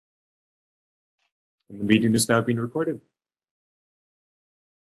And the meeting is now being recorded.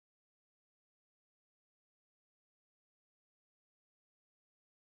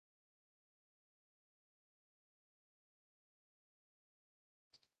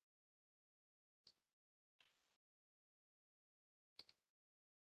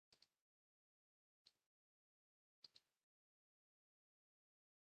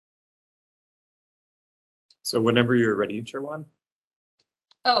 So whenever you're ready, Chair Wan.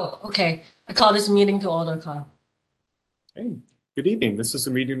 Oh, okay. I call this meeting to order, Carl. Hey, good evening. This is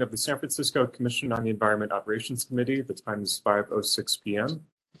a meeting of the San Francisco Commission on the Environment Operations Committee. The time is 5:06 p.m.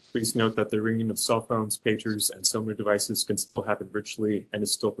 Please note that the ringing of cell phones, pagers, and similar devices can still happen virtually and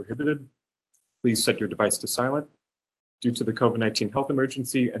is still prohibited. Please set your device to silent. Due to the COVID-19 health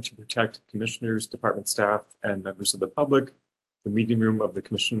emergency and to protect commissioners, department staff, and members of the public, the meeting room of the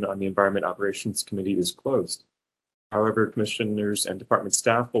Commission on the Environment Operations Committee is closed. However, commissioners and department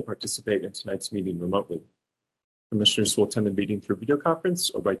staff will participate in tonight's meeting remotely. Commissioners will attend the meeting through video conference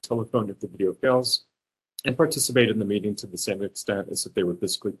or by telephone if the video fails, and participate in the meeting to the same extent as if they were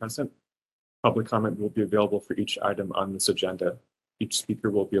physically present. Public comment will be available for each item on this agenda. Each speaker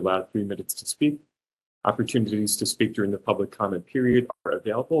will be allowed 3 minutes to speak. Opportunities to speak during the public comment period are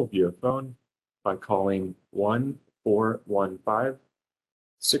available via phone by calling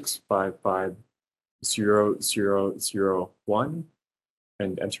 1-415-655-0001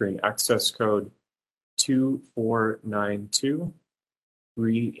 and entering access code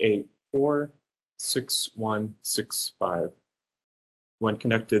 2492-384-6165. When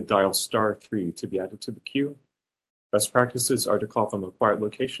connected, dial *3 to be added to the queue. Best practices are to call from a quiet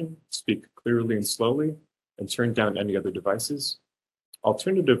location, speak clearly and slowly, and turn down any other devices.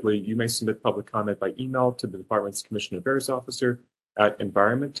 Alternatively, you may submit public comment by email to the department's Commission Affairs Officer at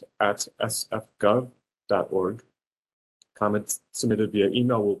environment@sfgov.org. Comments submitted via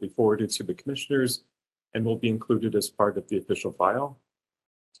email will be forwarded to the commissioners and will be included as part of the official file.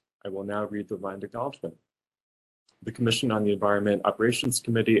 I will now read the land acknowledgement. The Commission on the Environment Operations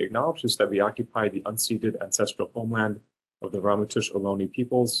Committee acknowledges that we occupy the unceded ancestral homeland of the Ramaytush Ohlone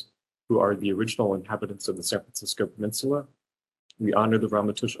peoples, who are the original inhabitants of the San Francisco Peninsula. We honor the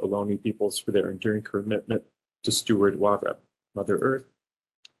Ramaytush Ohlone peoples for their enduring commitment to steward Wawrep, Mother Earth.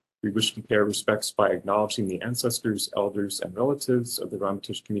 We wish to pay our respects by acknowledging the ancestors, elders, and relatives of the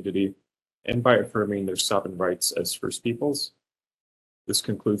Ramaytush community and by affirming their sovereign rights as First Peoples. This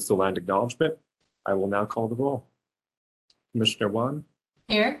concludes the land acknowledgement. I will now call the roll. Commissioner Wan?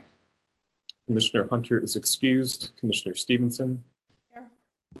 Here. Commissioner Hunter is excused. Commissioner Stevenson? Here.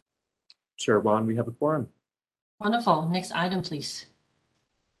 Chair Wan, we have a quorum. Wonderful. Next item, please.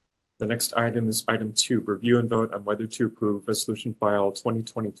 The next item is item 2, review and vote on whether to approve resolution file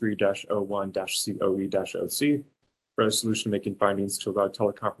 2023-01-COE-OC, resolution making findings to allow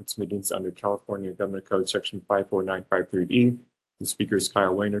teleconference meetings under California Government Code Section 54953E. The speaker is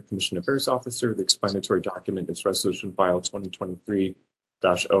Kyle Wayner, Commission Affairs Officer. The explanatory document is resolution file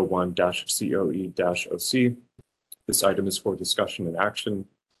 2023-01-COE-OC. This item is for discussion and action.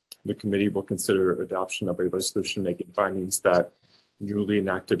 The committee will consider adoption of a resolution making findings that newly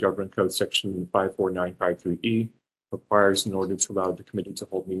enacted Government Code Section 54953E requires in order to allow the committee to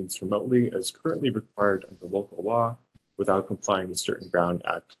hold meetings remotely as currently required under local law without complying with certain Brown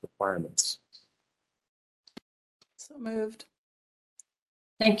Act requirements. So moved.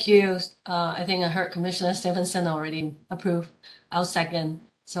 Thank you. I think I heard Commissioner Stevenson already approved. I'll second.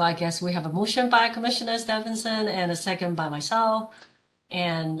 So I guess we have a motion by Commissioner Stevenson and a second by myself.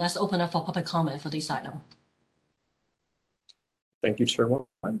 And let's open up for public comment for this item. Thank you, Chair Wan.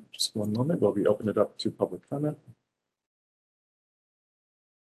 Just one moment while we open it up to public comment.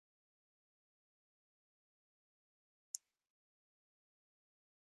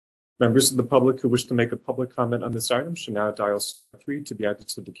 Members of the public who wish to make a public comment on this item should now dial *3 to be added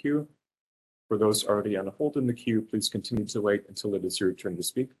to the queue. For those already on hold in the queue, please continue to wait until it is your turn to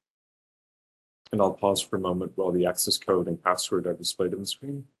speak. And I'll pause for a moment while the access code and password are displayed on the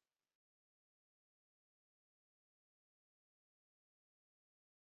screen.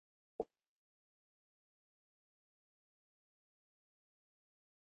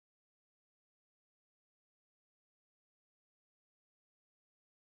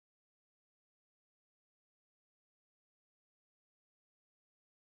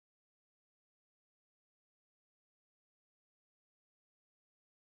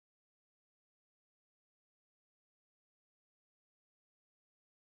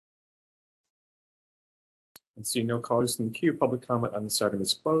 And seeing no callers in the queue, public comment on this item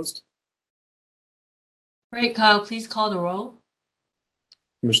is closed. Great, Kyle, please call the roll.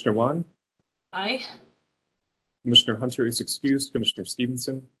 Commissioner Wan? Aye. Commissioner Hunter is excused. Commissioner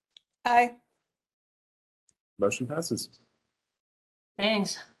Stevenson? Aye. Motion passes.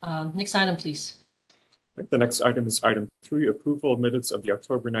 Thanks. Next item, please. Right, the next item is item 3, approval of minutes of the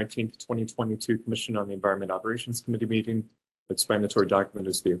October 19th, 2022 Commission on the Environment Operations Committee meeting. The explanatory document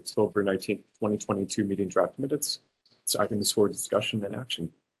is the October 19th, 2022 meeting draft minutes. This item is for discussion and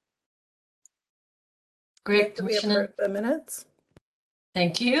action. Great, Do we Commissioner. approve the minutes?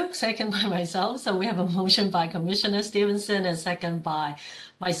 Thank you. Second by myself. So we have a motion by Commissioner Stevenson and second by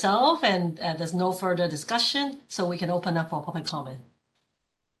myself, and there's no further discussion, so we can open up for public comment.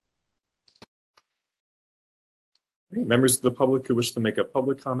 Members of the public who wish to make a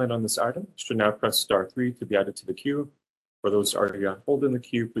public comment on this item should now press *3 to be added to the queue. For those already on hold in the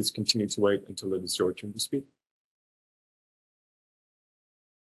queue, please continue to wait until it is your turn to speak.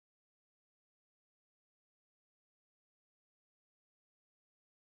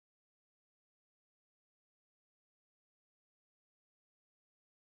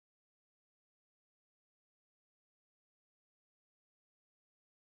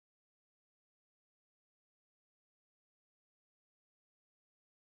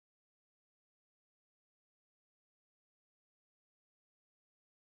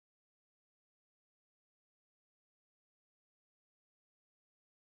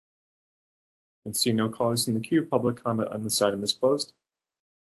 And see no callers in the queue, public comment on this item is closed.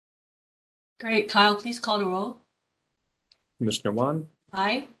 Great. Kyle, please call the roll. Commissioner Wan,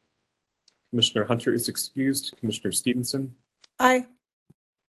 Aye. Commissioner Hunter is excused. Commissioner Stevenson, Aye.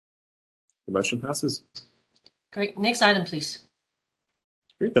 the motion passes. Great. Next item, please.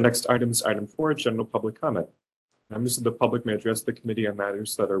 Great. The next item is item 4, general public comment. Members of the public may address the committee on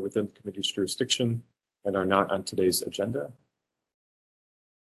matters that are within the committee's jurisdiction and are not on today's agenda.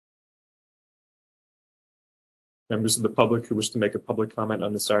 Members of the public who wish to make a public comment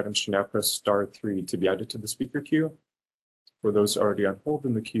on this item should now press *3 to be added to the speaker queue. For those already on hold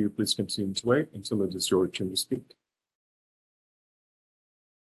in the queue, please continue to wait until it is your turn to speak.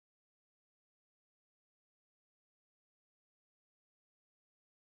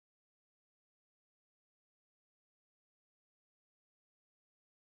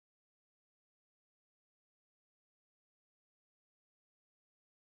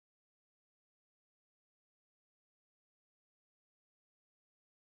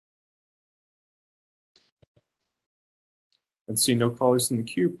 And see no callers in the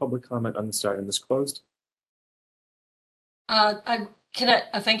queue, public comment on this item is closed.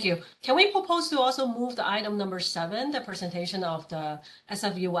 Thank you. Can we propose to also move the item number 7, the presentation of the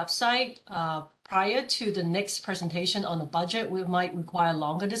SFU website, prior to the next presentation on the budget? We might require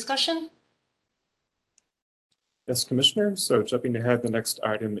longer discussion. Yes, Commissioner. So jumping ahead, the next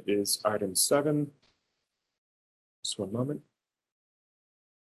item is item 7. Just one moment.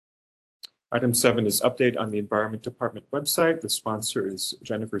 Item 7 is update on the Environment Department website. The sponsor is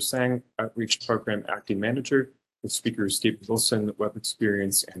Jennifer Sang, Outreach Program Acting Manager. The speaker is Steve Wilson, Web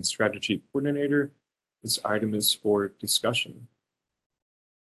Experience and Strategy Coordinator. This item is for discussion.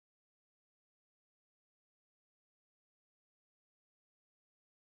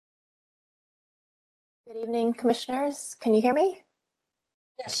 Good evening, commissioners. Can you hear me?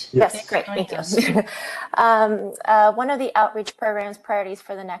 Yes. Yes, great. Thank you. One of the outreach program's priorities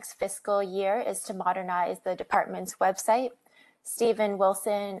for the next fiscal year is to modernize the department's website. Stephen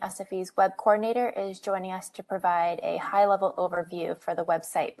Wilson, SFE's web coordinator, is joining us to provide a high-level overview for the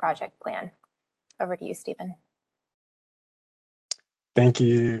website project plan. Over to you, Stephen. Thank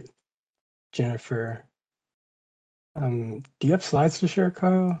you, Jennifer. Do you have slides to share,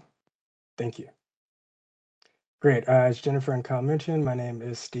 Kyle? Thank you. Great. As Jennifer and Kyle mentioned, my name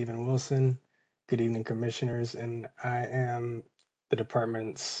is Stephen Wilson. Good evening, commissioners, and I am the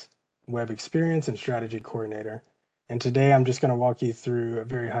department's web experience and strategy coordinator. And today I'm just going to walk you through a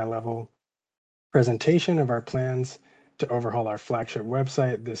very high-level presentation of our plans to overhaul our flagship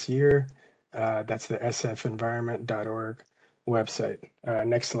website this year. That's the sfenvironment.org website.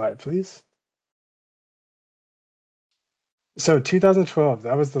 Next slide, please. So 2012,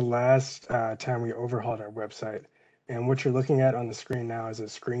 that was the last time we overhauled our website. And what you're looking at on the screen now is a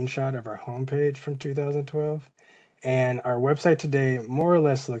screenshot of our homepage from 2012. And our website today more or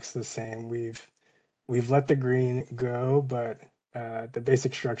less looks the same. We've let the green go, but the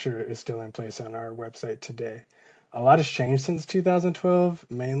basic structure is still in place on our website today. A lot has changed since 2012.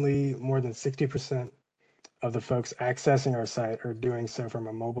 Mainly more than 60% of the folks accessing our site are doing so from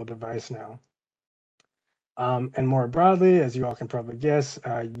a mobile device now. And more broadly, as you all can probably guess,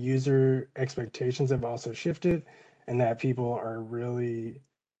 user expectations have also shifted, and that people are really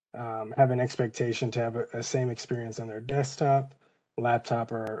have an expectation to have a same experience on their desktop,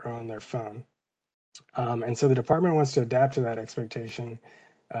 laptop, or on their phone. And so the department wants to adapt to that expectation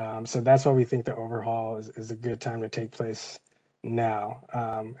So that's why we think the overhaul is a good time to take place now.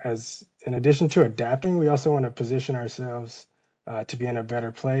 As in addition to adapting, we also want to position ourselves to be in a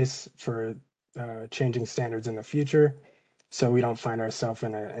better place for changing standards in the future, so we don't find ourselves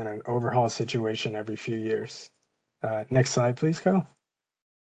in an overhaul situation every few years. Next slide, please, Kyle.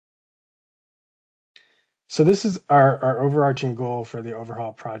 So this is our overarching goal for the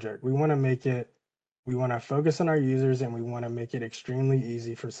overhaul project. We want to focus on our users, and we want to make it extremely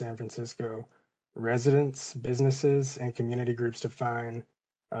easy for San Francisco residents, businesses, and community groups to find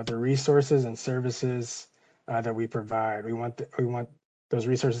the resources and services that we provide. We want those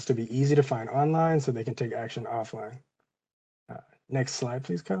resources to be easy to find online so they can take action offline. Next slide,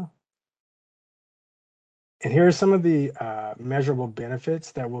 please, Kyle. And here are some of the measurable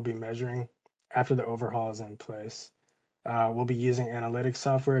benefits that we'll be measuring after the overhaul is in place. We'll be using analytics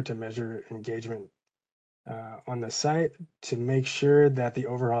software to measure engagement on the site to make sure that the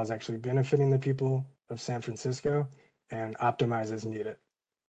overhaul is actually benefiting the people of San Francisco and optimize as needed.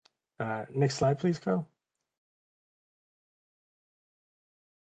 Next slide, please, Kyle.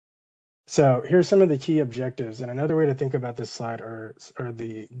 So here's some of the key objectives. And another way to think about this slide are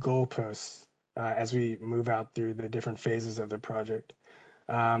the goalposts as we move out through the different phases of the project.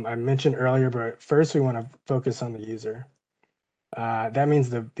 I mentioned earlier, but first we want to focus on the user. That means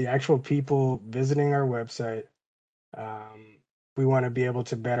the actual people visiting our website. We want to be able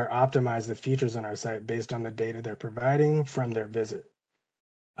to better optimize the features on our site based on the data they're providing from their visit.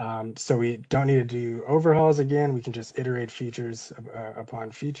 So we don't need to do overhauls again. We can just iterate features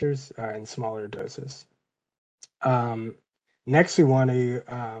upon features in smaller doses. Next, we want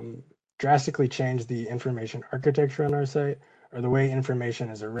to drastically change the information architecture on our site, or the way information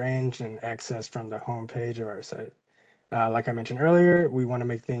is arranged and accessed from the home page of our site. Like I mentioned earlier, we want to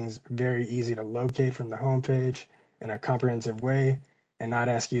make things very easy to locate from the home page in a comprehensive way and not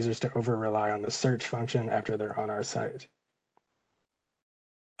ask users to over-rely on the search function after they're on our site.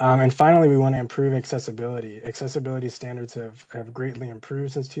 And finally, we want to improve accessibility. Accessibility standards have greatly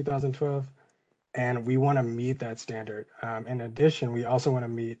improved since 2012, and we want to meet that standard. In addition, we also want to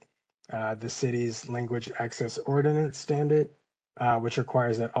meet the city's language access ordinance standard, which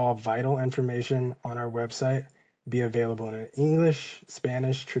requires that all vital information on our website be available in English,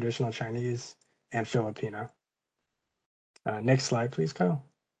 Spanish, traditional Chinese, and Filipino. Next slide, please, Kyle.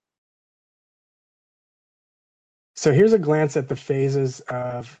 So here's a glance at the phases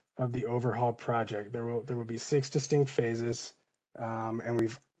of the overhaul project. There will be 6 distinct phases, and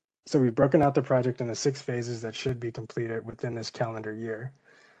we've broken out the project into 6 phases that should be completed within this calendar year.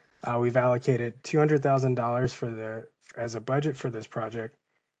 We've allocated $200,000 as a budget for this project,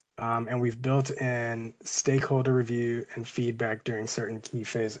 and we've built in stakeholder review and feedback during certain key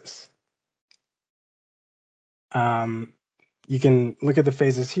phases. You can look at the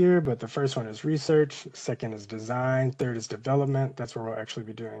phases here, but the first one is research, second is design, third is development. That's where we'll actually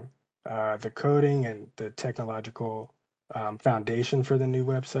be doing the coding and the technological foundation for the new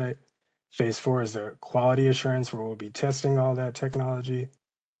website. Phase 4 is the quality assurance, where we'll be testing all that technology.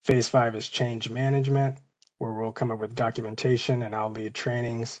 Phase 5 is change management, where we'll come up with documentation and I'll lead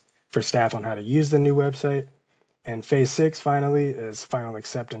trainings for staff on how to use the new website. And phase 6, finally, is final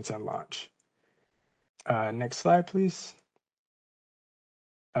acceptance and launch. Next slide, please.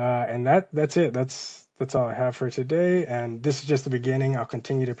 And that's it. That's all I have for today. And this is just the beginning. I'll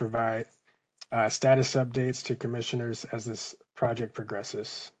continue to provide status updates to commissioners as this project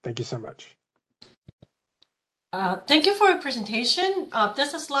progresses. Thank you so much. Thank you for your presentation.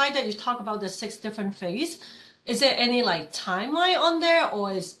 There's a slide that you talk about the 6 different phases. Is there any timeline on there,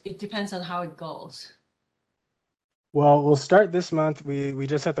 or it depends on how it goes? Well, we'll start this month. We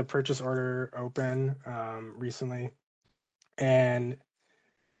just had the purchase order open recently, and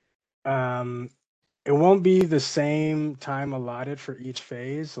it won't be the same time allotted for each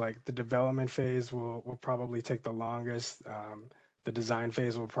phase. Like the development phase will probably take the longest. The design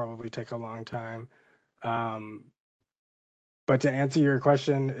phase will probably take a long time. But to answer your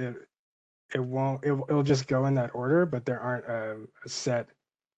question, it'll just go in that order, but there aren't a set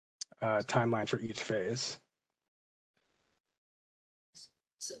timeline for each phase.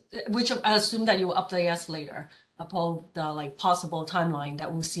 So, which I assume that you will update us later upon the possible timeline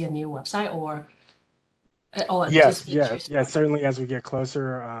that we'll see a new website or yes, certainly as we get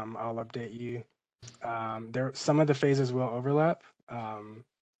closer, I'll update you. Some of the phases will overlap,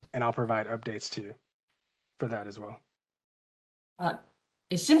 and I'll provide updates too for that as well.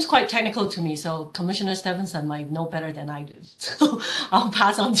 It seems quite technical to me, so Commissioner Stephenson might know better than I do. So I'll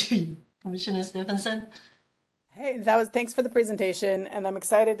pass on to you, Commissioner Stephenson. Hey, thanks for the presentation, and I'm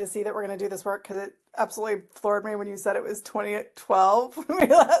excited to see that we're going to do this work because it absolutely floored me when you said it was 2012 when we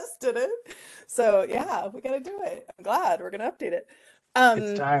last did it. So yeah, we got to do it. I'm glad we're going to update it.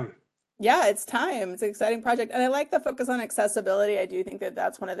 It's Um, time. yeah, it's time. It's an exciting project, and I like the focus on accessibility. I do think that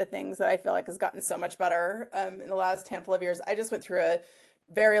that's one of the things that I feel like has gotten so much better in the last handful of years. I just went through a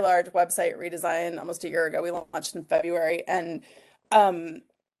very large website redesign almost a year ago. We launched in February, and um,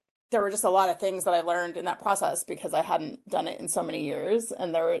 there were just a lot of things that I learned in that process because I hadn't done it in so many years.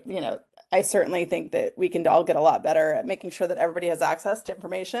 And there were, I certainly think that we can all get a lot better at making sure that everybody has access to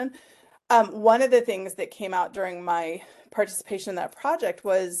information. One of the things that came out during my participation in that project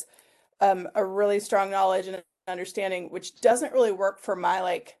was a really strong knowledge and understanding, which doesn't really work for my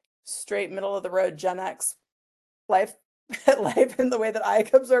like straight middle of the road Gen X life life in the way that I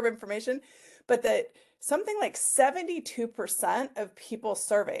absorb information, but that something like 72% of people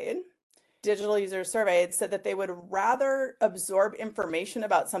surveyed, digital users surveyed, said that they would rather absorb information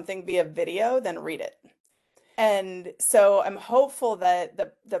about something via video than read it. And so I'm hopeful that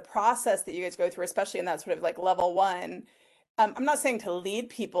the process that you guys go through, especially in that sort of like level one, I'm not saying to lead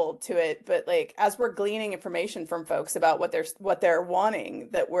people to it, but like as we're gleaning information from folks about what they're wanting,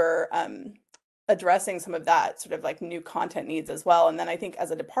 that we're addressing some of that sort of like new content needs as well. And then I think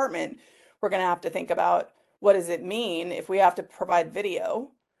as a department, we're going to have to think about what does it mean if we have to provide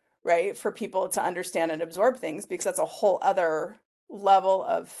video, right, for people to understand and absorb things, because that's a whole other level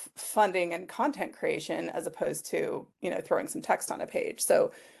of funding and content creation as opposed to, throwing some text on a page.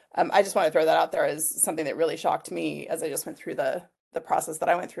 So I just want to throw that out there as something that really shocked me as I just went through the process that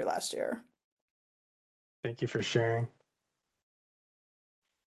I went through last year. Thank you for sharing.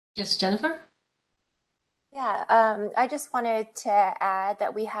 Yes, Jennifer? Yeah, I just wanted to add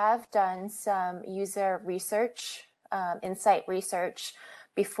that we have done some user research, insight research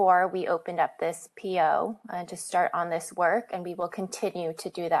before we opened up this PO to start on this work, and we will continue to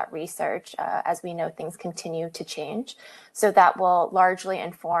do that research as we know things continue to change. So that will largely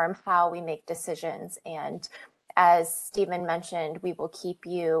inform how we make decisions. And as Stephen mentioned, we will keep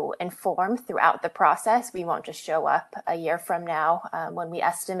you informed throughout the process. We won't just show up a year from now when we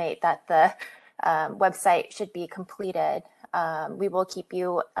estimate that the website should be completed. We will keep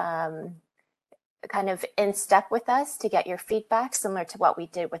you kind of in step with us to get your feedback, similar to what we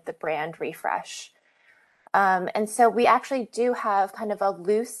did with the brand refresh. And so we actually do have kind of a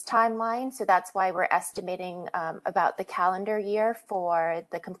loose timeline. So that's why we're estimating about the calendar year for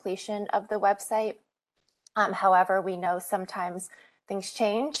the completion of the website. However, we know sometimes things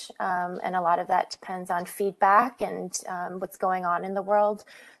change, and a lot of that depends on feedback and what's going on in the world.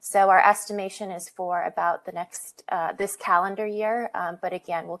 So our estimation is for about the next this calendar year, but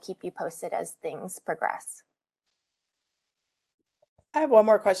again, we'll keep you posted as things progress. I have one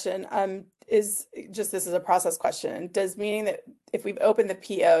more question. Is just this is a process question. Does meaning that if we've opened the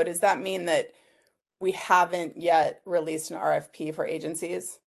PO, does that mean that we haven't yet released an RFP for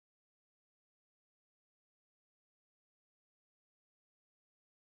agencies?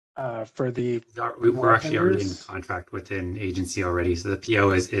 For the We're actually already in vendors, contract with an agency already. So the PO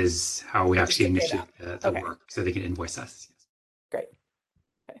is how we actually Just to pay initiate the Okay. work so they can invoice us. Great.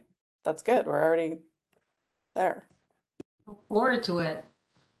 Okay. That's good. We're already there. Look forward to it.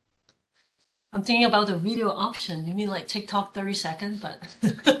 I'm thinking about the video option. You mean like TikTok 30 seconds,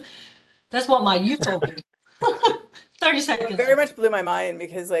 but that's what my youth told me. 30 It seconds. very much blew my mind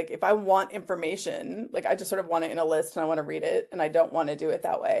because like if I want information, like I just sort of want it in a list and I want to read it and I don't want to do it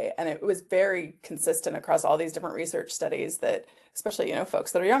that way. And it was very consistent across all these different research studies that, especially,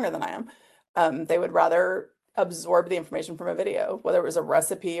 folks that are younger than I am, they would rather absorb the information from a video, whether it was a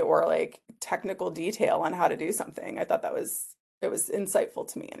recipe or like technical detail on how to do something. I thought it was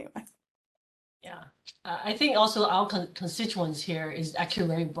insightful to me anyway. Yeah, I think also our constituents here is actually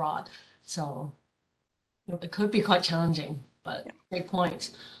very broad. So it could be quite challenging, but great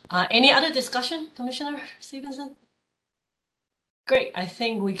points. Any other discussion, Commissioner Stevenson? Great. I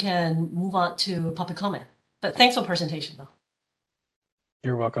think we can move on to public comment. But thanks for presentation, though.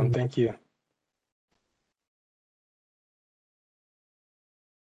 you're welcome. Thank you.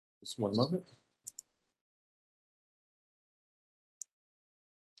 Just one moment.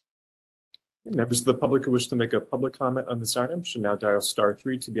 Members of the public who wish to make a public comment on this item should now dial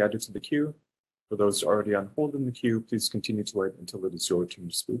 *3 to be added to the queue. For those already on hold in the queue, please continue to wait until it is your turn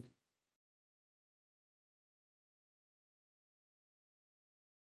to speak.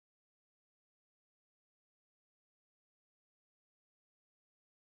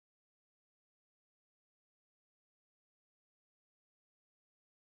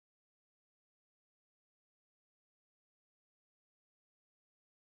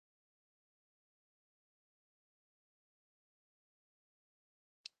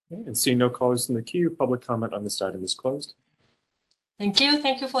 Okay, and seeing no callers in the queue, public comment on this item is closed. Thank you.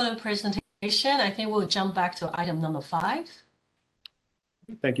 Thank you for the presentation. I think we'll jump back to item number 5.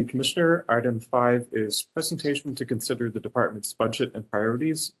 Thank you, Commissioner. Item 5 is presentation to consider the department's budget and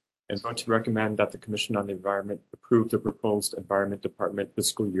priorities and vote to recommend that the Commission on the Environment approve the proposed Environment Department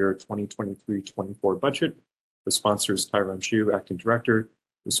fiscal year 2023-24 budget. The sponsor is Tyrone Chu, Acting Director.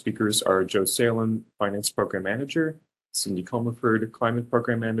 The speakers are Joe Salem, Finance Program Manager, Cindy Comerford, Climate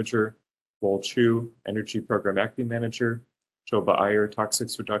Program Manager, Lowell Chu, Energy Program Acting Manager, Joba Iyer,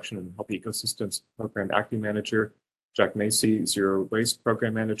 Toxics Reduction and Healthy Ecosystems Program Acting Manager, Jack Macy, Zero Waste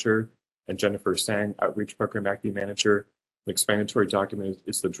Program Manager, and Jennifer Sang, Outreach Program Acting Manager. The explanatory document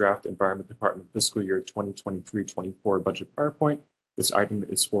is the draft Environment Department fiscal year 2023-24 budget PowerPoint. This item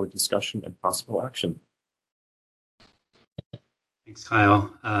is for discussion and possible action. Thanks,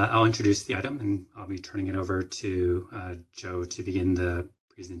 Kyle. I'll introduce the item and I'll be turning it over to Joe to begin the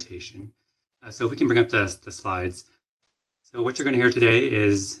presentation. So if we can bring up the slides. So what you're going to hear today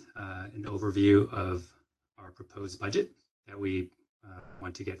is an overview of our proposed budget that we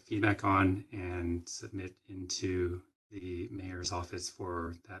want to get feedback on and submit into the mayor's office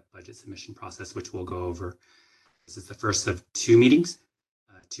for that budget submission process, which we'll go over. This is the first of 2 meetings,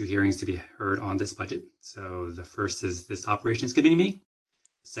 2 hearings to be heard on this budget. So the first is this operations committee meeting.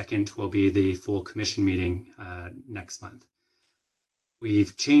 Second will be the full commission meeting next month.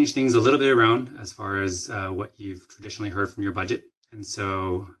 We've changed things a little bit around as far as what you've traditionally heard from your budget. And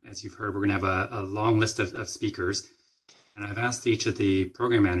so, as you've heard, we're going to have a long list of speakers. And I've asked each of the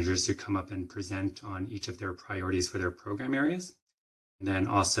program managers to come up and present on each of their priorities for their program areas. And then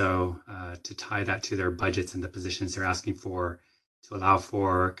also to tie that to their budgets and the positions they're asking for to allow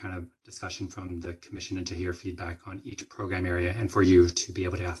for kind of discussion from the commission and to hear feedback on each program area and for you to be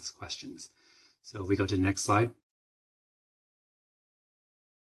able to ask questions. So if we go to the next slide.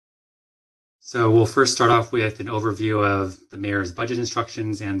 So we'll first start off with an overview of the mayor's budget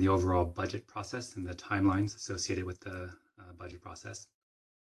instructions and the overall budget process and the timelines associated with the budget process.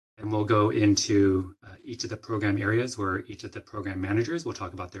 And we'll go into each of the program areas where each of the program managers will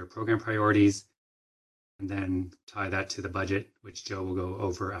talk about their program priorities and then tie that to the budget, which Joe will go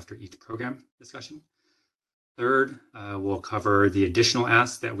over after each program discussion. Third, we'll cover the additional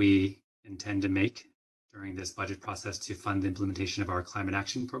asks that we intend to make during this budget process to fund the implementation of our climate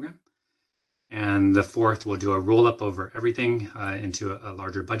action program. And the fourth, we'll do a roll up over everything into a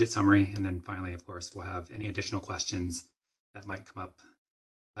larger budget summary. And then finally, of course, we'll have any additional questions that might come up.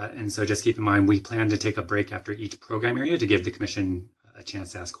 And so just keep in mind, we plan to take a break after each program area to give the commission a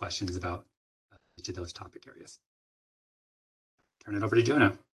chance to ask questions about each of those topic areas. Turn it over to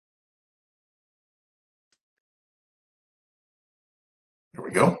Jonah. Here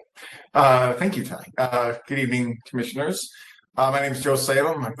we go. Thank you, Ty. Good evening, commissioners. My name is Joe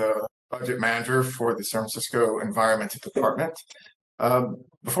Salem. I'm the budget manager for the San Francisco Environment Department.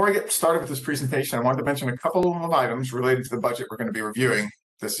 Before I get started with this presentation, I wanted to mention a couple of items related to the budget we're going to be reviewing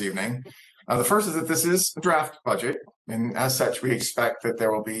this evening. The first is that this is a draft budget, and as such, we expect that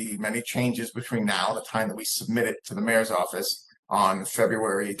there will be many changes between now and the time that we submit it to the mayor's office on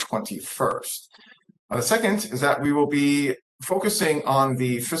February 21st. The second is that we will be focusing on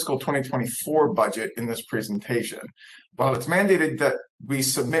the fiscal 2024 budget in this presentation. While it's mandated that we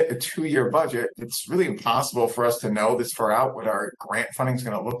submit a 2-year budget, it's really impossible for us to know this far out what our grant funding is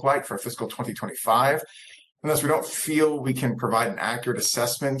going to look like for fiscal 2025, unless we don't feel we can provide an accurate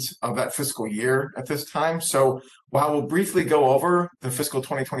assessment of that fiscal year at this time. So while we'll briefly go over the fiscal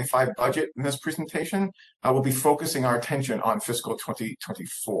 2025 budget in this presentation, we'll be focusing our attention on fiscal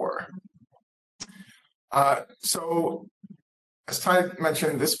 2024. So as Ty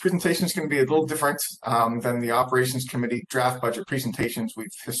mentioned, this presentation is going to be a little different than the Operations Committee draft budget presentations we've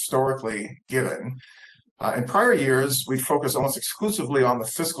historically given. In prior years, we focused almost exclusively on the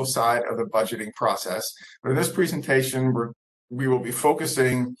fiscal side of the budgeting process. But in this presentation, we will be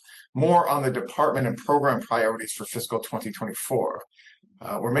focusing more on the department and program priorities for fiscal 2024.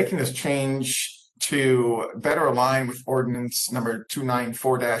 We're making this change to better align with ordinance number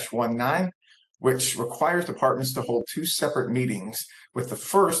 294-19, which requires departments to hold 2 separate meetings, with the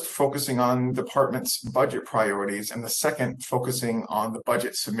first focusing on department's budget priorities and the second focusing on the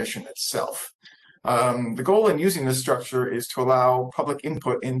budget submission itself. The goal in using this structure is to allow public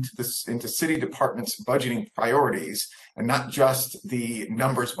input into city departments' budgeting priorities and not just the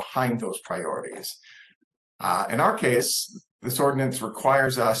numbers behind those priorities. In our case, this ordinance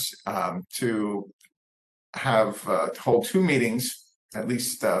requires us to hold 2 meetings at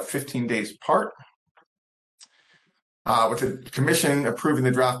least 15 days apart, with the commission approving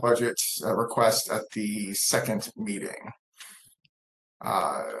the draft budget request at the second meeting.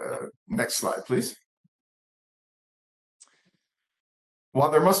 Next slide, please. While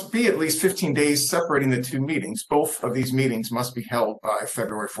there must be at least 15 days separating the two meetings, both of these meetings must be held by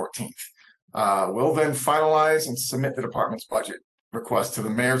February 14th. We'll then finalize and submit the department's budget request to the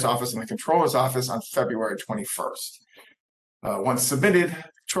mayor's office and the controller's office on February 21st. Once submitted, the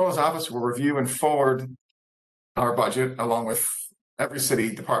controller's office will review and forward our budget along with every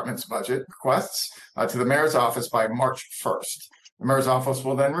city department's budget requests to the mayor's office by March 1st. The mayor's office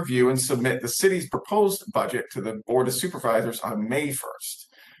will then review and submit the city's proposed budget to the Board of Supervisors on May 1st.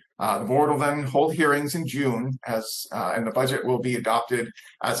 The board will then hold hearings in June and the budget will be adopted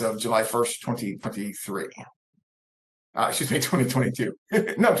as of July 1st, 2023. Excuse me, 2022.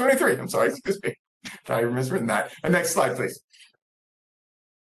 No, 23. I'm sorry. Excuse me. I miswritten that. Next slide, please.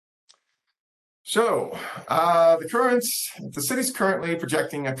 So the city's currently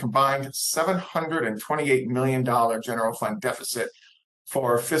projecting a combined $728 million general fund deficit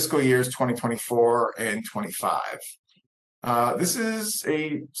for fiscal years 2024 and 25. This is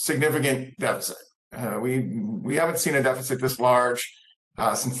a significant deficit. We haven't seen a deficit this large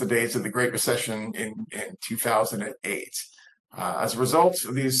since the days of the Great Recession in 2008. As a result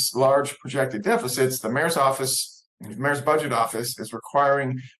of these large projected deficits, the mayor's budget office is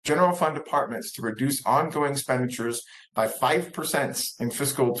requiring general fund departments to reduce ongoing expenditures by 5% in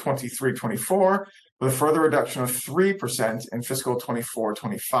fiscal 23-24, with a further reduction of 3% in fiscal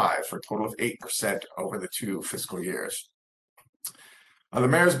 24-25, for a total of 8% over the two fiscal years. The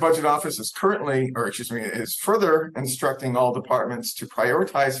mayor's budget office is is further instructing all departments to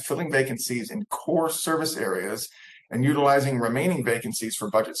prioritize filling vacancies in core service areas and utilizing remaining vacancies for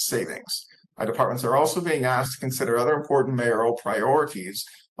budget savings. Departments are also being asked to consider other important mayoral priorities,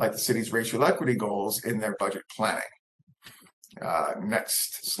 like the city's racial equity goals, in their budget planning.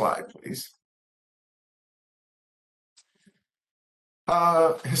 Next slide, please.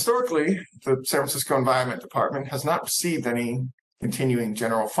 Historically, the San Francisco Environment Department has not received any continuing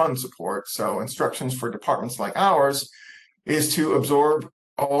general fund support, so instructions for departments like ours is to absorb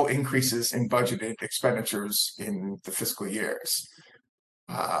all increases in budgeted expenditures in the fiscal years.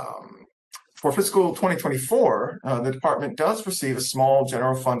 For fiscal 2024, the department does receive a small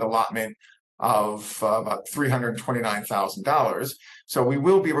general fund allotment of about $329,000. So we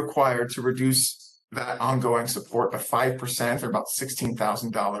will be required to reduce that ongoing support by 5%, or about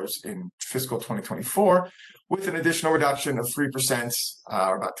 $16,000 in fiscal 2024, with an additional reduction of 3%,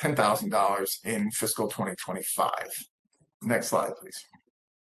 or about $10,000 in fiscal 2025. Next slide, please.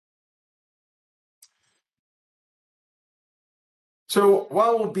 So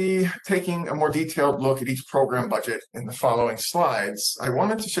while we'll be taking a more detailed look at each program budget in the following slides, I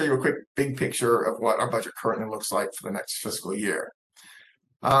wanted to show you a quick big picture of what our budget currently looks like for the next fiscal year.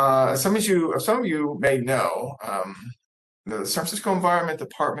 Some of you may know, the San Francisco Environment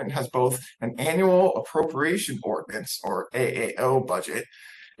Department has both an annual appropriation ordinance, or AAO budget,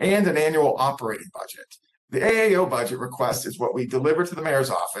 and an annual operating budget. The AAO budget request is what we deliver to the mayor's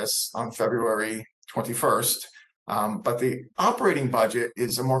office on February 21st. But the operating budget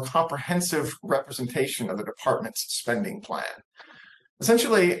is a more comprehensive representation of the department's spending plan.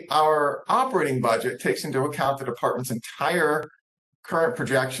 Essentially, our operating budget takes into account the department's entire current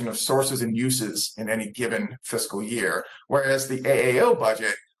projection of sources and uses in any given fiscal year, whereas the AAO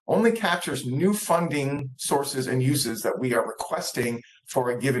budget only captures new funding sources and uses that we are requesting for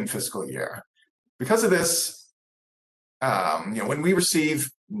a given fiscal year. Because of this, when we receive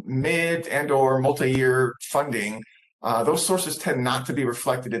mid and/or multi-year funding, those sources tend not to be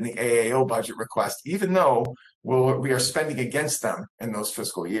reflected in the AAO budget request, even though we are spending against them in those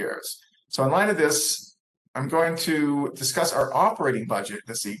fiscal years. So in light of this, I'm going to discuss our operating budget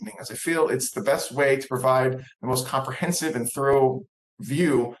this evening, as I feel it's the best way to provide the most comprehensive and thorough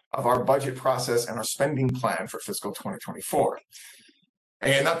view of our budget process and our spending plan for fiscal 2024.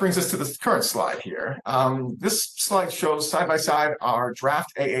 And that brings us to this current slide here. This slide shows side by side our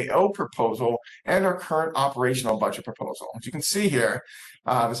draft AAO proposal and our current operational budget proposal. As you can see here,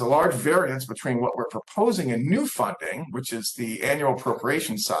 there's a large variance between what we're proposing in new funding, which is the annual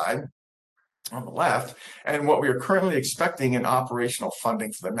appropriation side on the left, and what we are currently expecting in operational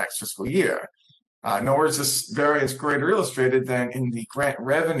funding for the next fiscal year. Nowhere is this variance greater illustrated than in the grant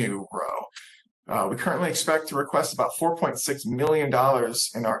revenue row. We currently expect to request about $4.6 million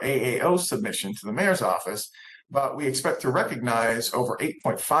in our AAO submission to the mayor's office, but we expect to recognize over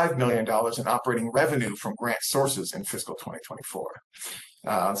 $8.5 million in operating revenue from grant sources in fiscal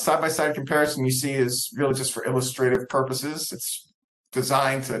 2024. Side-by-side comparison you see is really just for illustrative purposes. It's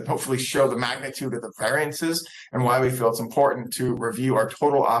designed to hopefully show the magnitude of the variances and why we feel it's important to review our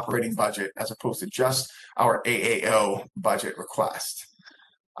total operating budget as opposed to just our AAO budget request.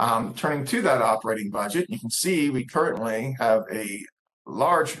 Turning to that operating budget, you can see we currently have a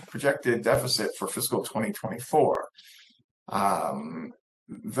large projected deficit for fiscal 2024.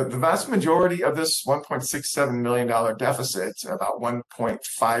 The vast majority of this $1.67 million deficit, about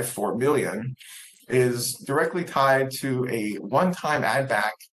 $1.54 million, is directly tied to a one-time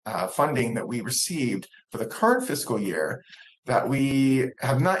add-back funding that we received for the current fiscal year that we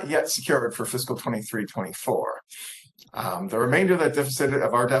have not yet secured for fiscal 23-24. The remainder of that deficit,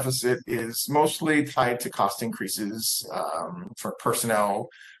 of our deficit, is mostly tied to cost increases for personnel,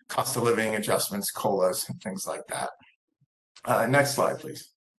 cost of living adjustments, COLAs, and things like that. Next slide, please.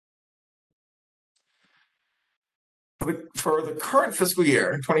 For the current fiscal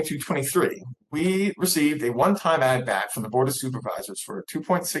year, 22-23, we received a one-time add back from the Board of Supervisors for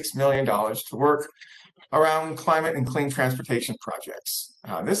 $2.6 million to work around climate and clean transportation projects.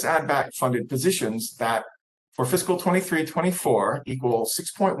 This add back funded positions that for fiscal 23-24 equal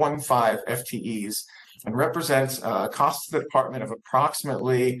 6.15 FTEs and represents a cost to the department of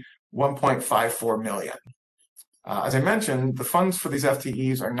approximately $1.54 million. As I mentioned, the funds for these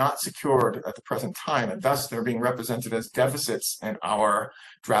FTEs are not secured at the present time, and thus they're being represented as deficits in our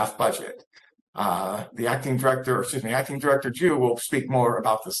draft budget. The acting director Jew will speak more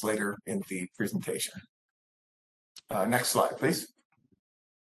about this later in the presentation. Next slide, please.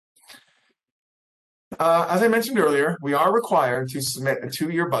 As I mentioned earlier, we are required to submit a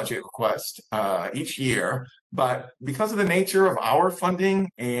 2-year budget request each year, but because of the nature of our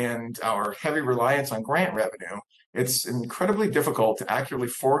funding and our heavy reliance on grant revenue, it's incredibly difficult to accurately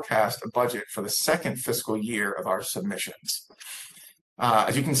forecast a budget for the second fiscal year of our submissions.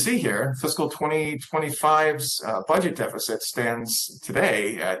 As you can see here, fiscal 2025's budget deficit stands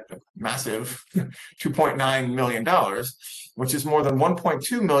today at a massive $2.9 million, which is more than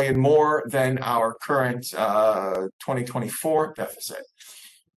 $1.2 million more than our current 2024 deficit.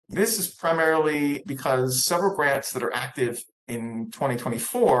 This is primarily because several grants that are active in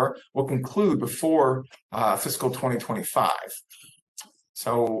 2024 will conclude before fiscal 2025.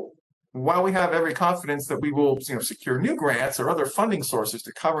 So while we have every confidence that we will secure new grants or other funding sources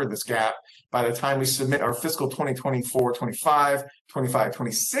to cover this gap by the time we submit our fiscal 2024-25,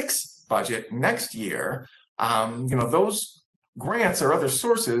 25-26 budget next year, those grants or other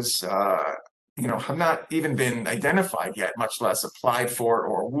sources have not even been identified yet, much less applied for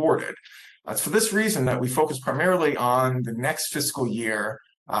or awarded. It's for this reason that we focus primarily on the next fiscal year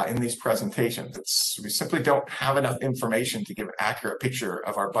in these presentations. We simply don't have enough information to give an accurate picture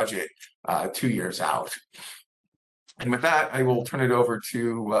of our budget 2 years out. And with that, I will turn it over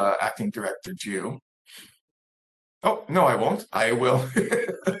to Acting Director Jew. Oh, no, I won't. I will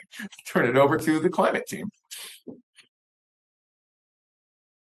turn it over to the climate team.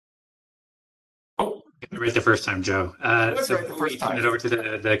 Right the first time, Joe. So right the first time. Turn it over to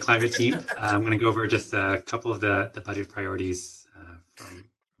the climate team. I'm going to go over just a couple of the budget priorities from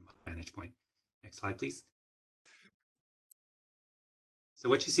my vantage point. Next slide, please. So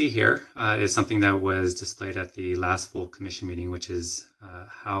what you see here is something that was displayed at the last full commission meeting, which is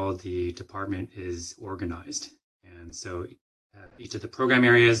how the department is organized. And so each of the program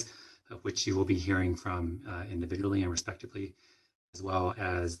areas, of which you will be hearing from individually and respectively, as well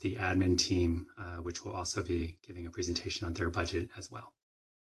as the admin team, which will also be giving a presentation on their budget as well.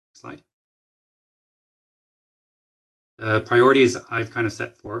 Next slide. The priorities I've kind of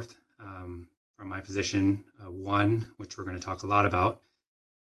set forth from my position, one, which we're going to talk a lot about,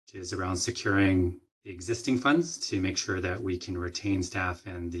 which is around securing the existing funds to make sure that we can retain staff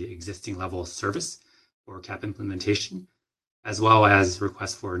and the existing level of service for CAP implementation, as well as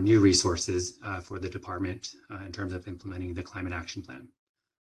requests for new resources for the department in terms of implementing the climate action plan.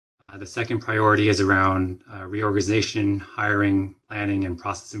 The second priority is around reorganization, hiring, planning, and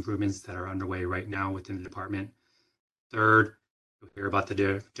process improvements that are underway right now within the department. Third, you'll hear about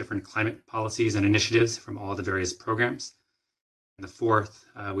the different climate policies and initiatives from all the various programs. And the fourth,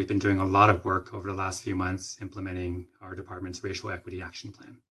 we've been doing a lot of work over the last few months implementing our department's racial equity action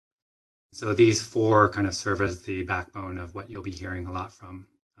plan. So these four kind of serve as the backbone of what you'll be hearing a lot from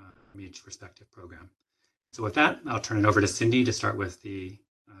each respective program. So with that, I'll turn it over to Cindy to start with the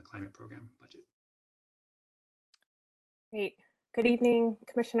climate program budget. Great. Good evening,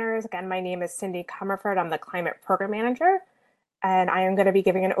 commissioners. Again, my name is Cindy Comerford. I'm the climate program manager, and I am going to be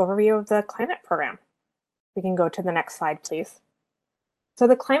giving an overview of the climate program. We can go to the next slide, please. So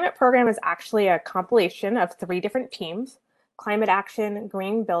the climate program is actually a compilation of 3 different teams: climate action,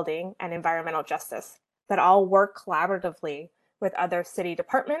 green building, and environmental justice, that all work collaboratively with other city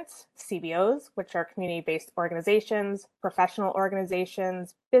departments, CBOs, which are community-based organizations, professional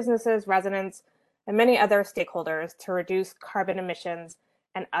organizations, businesses, residents, and many other stakeholders to reduce carbon emissions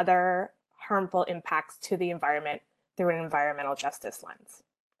and other harmful impacts to the environment through an environmental justice lens.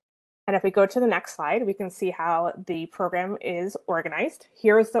 And if we go to the next slide, we can see how the program is organized.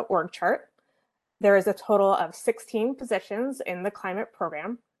 Here is the org chart. There is a total of 16 positions in the climate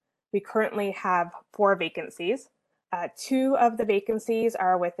program. We currently have 4 vacancies. 2 of the vacancies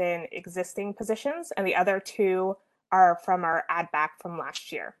are within existing positions, and the other 2 are from our add back from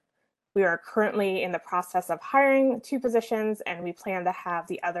last year. We are currently in the process of hiring 2 positions, and we plan to have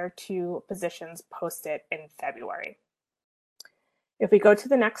the other 2 positions posted in February. If we go to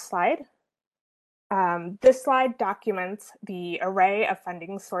the next slide, this slide documents the array of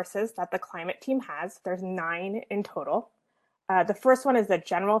funding sources that the climate team has. There's 9 in total. The first one is the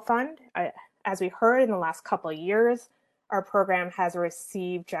general fund. As we heard in the last couple of years, our program has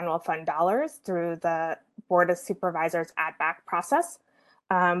received general fund dollars through the Board of Supervisors add back process.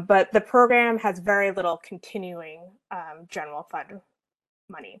 But the program has very little continuing general fund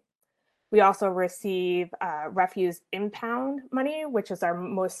money. We also receive refuse impound money, which is our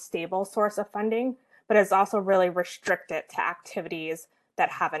most stable source of funding, but it's also really restricted to activities that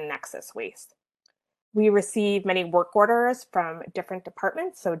have a nexus waste. We receive many work orders from different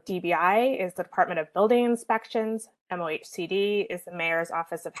departments. So DBI is the Department of Building Inspections, MOHCD is the Mayor's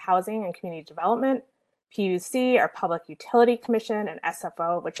Office of Housing and Community Development, PUC, our Public Utility Commission, and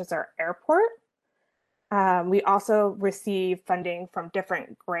SFO, which is our airport. We also receive funding from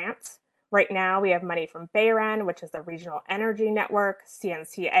different grants. Right now, we have money from BayREN, which is the Regional Energy Network,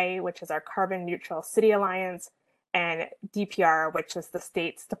 CNCA, which is our Carbon Neutral City Alliance, and DPR, which is the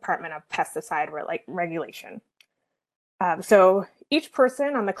state's Department of Pesticide Regulation. So each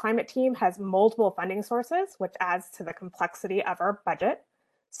person on the climate team has multiple funding sources, which adds to the complexity of our budget.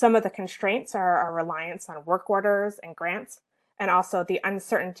 Some of the constraints are our reliance on work orders and grants, and also the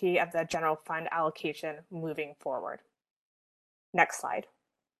uncertainty of the general fund allocation moving forward. Next slide.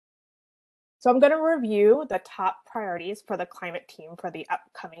 So I'm going to review the top priorities for the climate team for the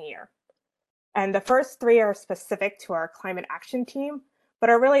upcoming year. And the first 3 are specific to our climate action team,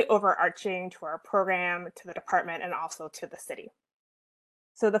 but are really overarching to our program, to the department, and also to the city.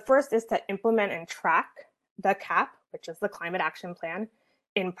 So the first is to implement and track the CAP, which is the Climate Action Plan,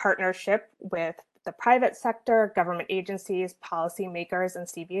 in partnership with the private sector, government agencies, policymakers, and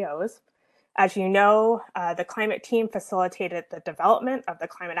CBOs. As you know, the climate team facilitated the development of the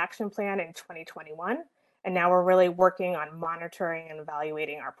Climate Action Plan in 2021, and now we're really working on monitoring and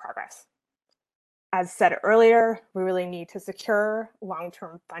evaluating our progress. As said earlier, we really need to secure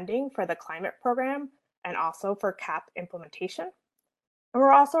long-term funding for the climate program and also for CAP implementation. And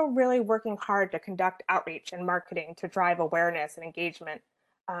we're also really working hard to conduct outreach and marketing to drive awareness and engagement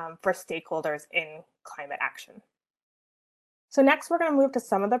for stakeholders in climate action. So next, we're going to move to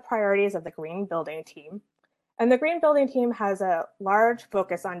some of the priorities of the Green Building Team. And the Green Building Team has a large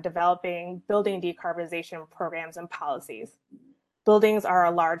focus on developing building decarbonization programs and policies. Buildings are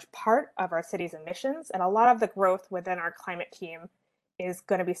a large part of our city's emissions, and a lot of the growth within our climate team is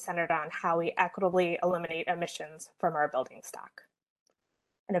going to be centered on how we equitably eliminate emissions from our building stock.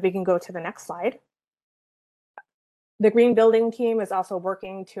 And if we can go to the next slide. The Green Building Team is also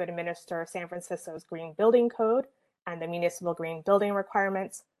working to administer San Francisco's Green Building Code and the municipal green building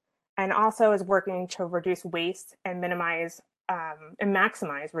requirements, and also is working to reduce waste and minimize and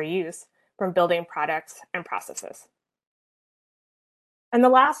maximize reuse from building products and processes. And the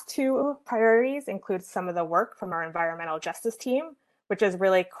last 2 priorities include some of the work from our environmental justice team, which is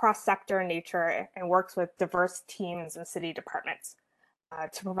really cross-sector in nature and works with diverse teams and city departments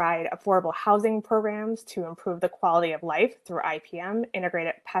to provide affordable housing programs to improve the quality of life through IPM,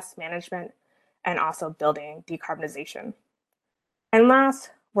 integrated pest management, and also building decarbonization. And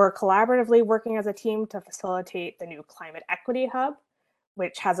last, we're collaboratively working as a team to facilitate the new Climate Equity Hub,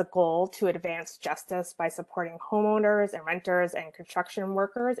 which has a goal to advance justice by supporting homeowners and renters and construction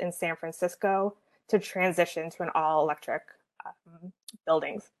workers in San Francisco to transition to an all-electric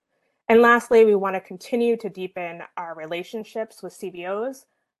buildings. And lastly, we want to continue to deepen our relationships with CBOs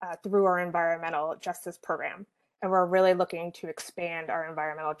through our environmental justice program. And we're really looking to expand our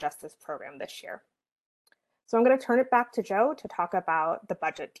environmental justice program this year. So I'm going to turn it back to Joe to talk about the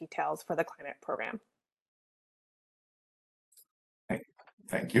budget details for the climate program.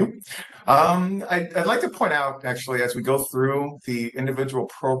 Thank you. I'd like to point out, actually, as we go through the individual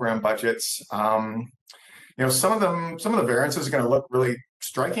program budgets, some of the variances are going to look really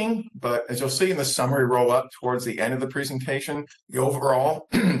striking, but as you'll see in the summary roll up towards the end of the presentation, the overall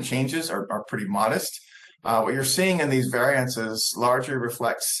changes are pretty modest. What you're seeing in these variances largely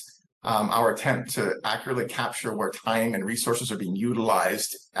reflects our attempt to accurately capture where time and resources are being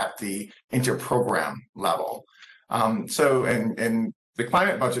utilized at the inter-program level. the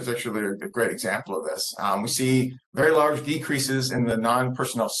climate budget is actually a great example of this. We see very large decreases in the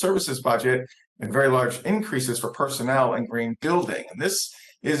non-personnel services budget and very large increases for personnel and green building. And this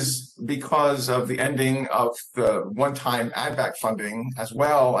is because of the ending of the one-time add-back funding, as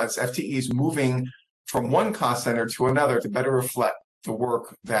well as FTEs moving from one cost center to another to better reflect the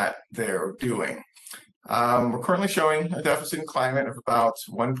work that they're doing. We're currently showing a deficit in climate of about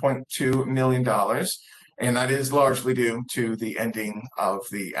 $1.2 million, and that is largely due to the ending of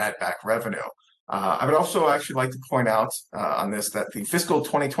the add-back revenue. I would also actually like to point out on this that the fiscal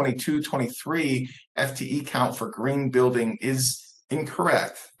 2022-23 FTE count for green building is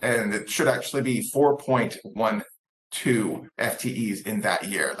incorrect, and it should actually be 4.12 FTEs in that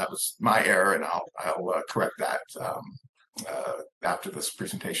year. That was my error, and I'll correct that after this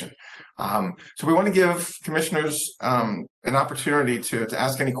presentation. So we want to give commissioners an opportunity to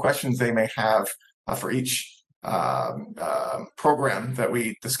ask any questions they may have for each program that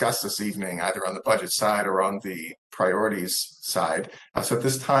we discussed this evening, either on the budget side or on the priorities side. So at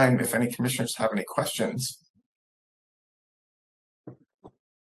this time, if any commissioners have any questions.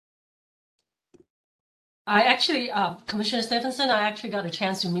 I actually, Commissioner Stephenson, I actually got a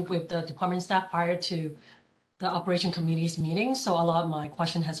chance to meet with the department staff prior to the operation committee's meeting. So a lot of my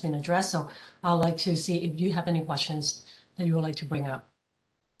question has been addressed. So I'd like to see if you have any questions that you would like to bring up.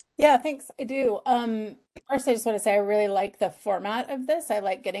 Yeah, thanks. I do. First, I just want to say I really like the format of this. I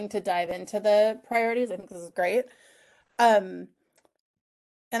like getting to dive into the priorities. I think this is great. And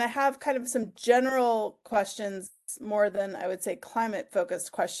I have kind of some general questions more than I would say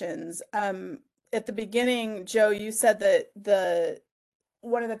climate-focused questions. At the beginning, Joe, you said that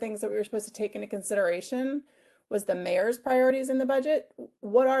one of the things that we were supposed to take into consideration was the mayor's priorities in the budget.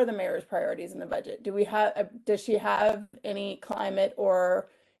 What are the mayor's priorities in the budget? Does she have any climate or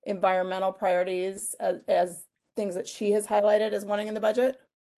environmental priorities as things that she has highlighted as wanting in the budget?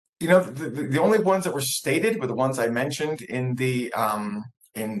 You know, the only ones that were stated were the ones I mentioned in the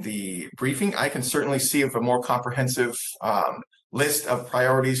briefing. I can certainly see if a more comprehensive list of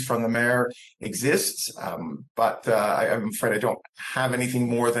priorities from the mayor exists, but I'm afraid I don't have anything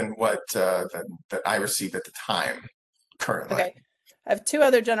more than what that I received at the time currently. Okay. I have two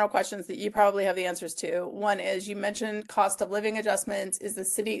other general questions that you probably have the answers to. One is, you mentioned cost of living adjustments. Is the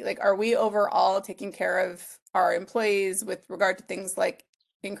city, like, are we overall taking care of our employees with regard to things like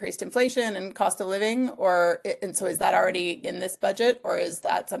increased inflation and cost of living, and so is that already in this budget, or is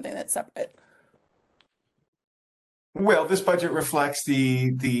that something that's separate? Well, this budget reflects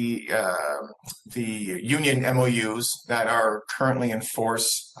the union MOUs that are currently in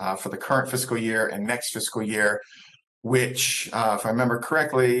force for the current fiscal year and next fiscal year, which, if I remember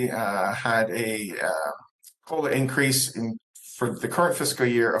correctly, had a COLA increase for the current fiscal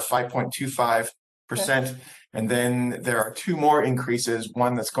year of 5.25%. Okay. And then there are two more increases,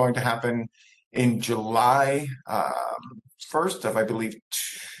 one that's going to happen in July 1st of, I believe,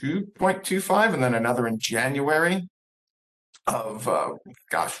 2.25, and then another in January of,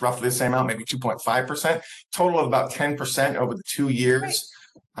 roughly the same amount, maybe 2.5%, total of about 10% over the 2 years.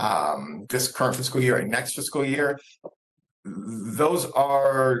 Right. This current fiscal year and next fiscal year. Those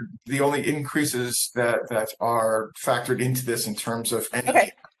are the only increases that are factored into this in terms of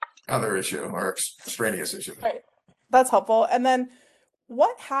any other issue or extraneous issue. Right. That's helpful. And then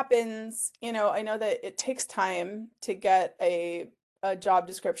what happens, I know that it takes time to get a job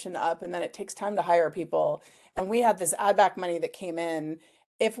description up, and then it takes time to hire people. And we had this add back money that came in.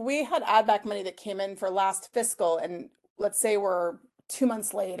 If we had add back money that came in for last fiscal, and let's say we're 2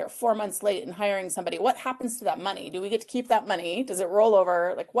 months late or 4 months late in hiring somebody, what happens to that money? Do we get to keep that money? Does it roll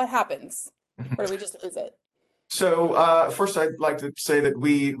over? Like, what happens? Or do we just lose it? So first, I'd like to say that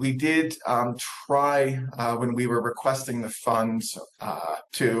we did try when we were requesting the funds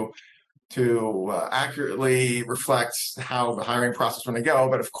to accurately reflect how the hiring process was going to go,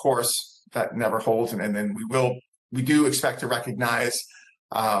 but of course that never holds, and then we do expect to recognize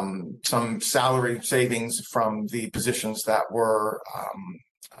some salary savings from the positions that were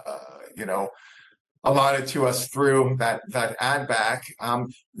allotted to us through that add back.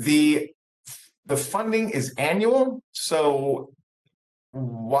 The funding is annual, so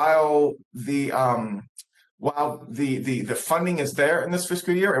while the funding is there in this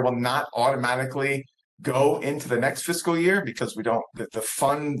fiscal year, it will not automatically go into the next fiscal year, because the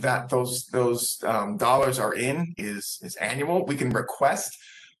fund that those dollars are in is annual. We can request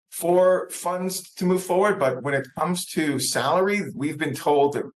for funds to move forward, but when it comes to salary, we've been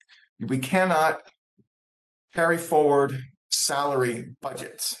told that we cannot carry forward salary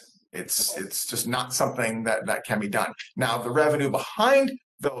budgets. It's just not something that can be done. Now, the revenue behind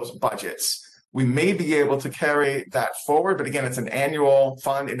those budgets We may be able to carry that forward, but again, it's an annual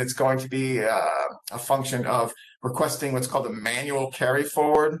fund, and it's going to be a function of requesting what's called a manual carry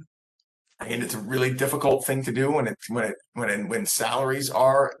forward. And it's a really difficult thing to do when salaries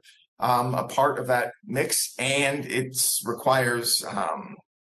are a part of that mix, and it requires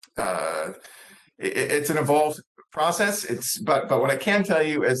it's an involved process. But what I can tell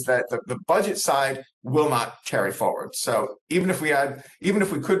you is that the budget side will not carry forward. So even if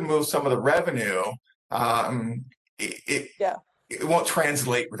we could move some of the revenue, it won't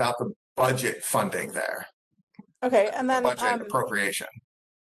translate without the budget funding there. Okay, and then budget appropriation.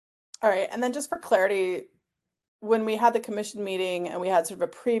 All right, and then just for clarity, when we had the commission meeting and we had sort of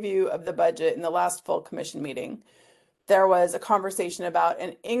a preview of the budget in the last full commission meeting, there was a conversation about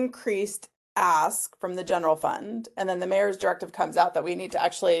an increased ask from the general fund, and then the mayor's directive comes out that we need to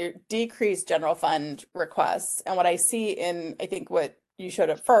actually decrease general fund requests. And what I see in, I think what you showed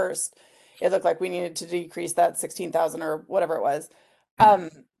at first, it looked like we needed to decrease that 16,000 or whatever it was.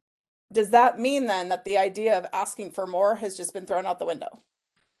 Does that mean then that the idea of asking for more has just been thrown out the window?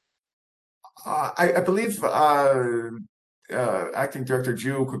 I believe Acting Director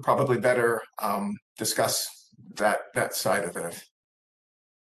Ju could probably better discuss that side of it.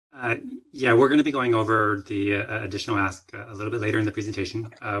 Yeah, we're going to be going over the additional ask a little bit later in the presentation.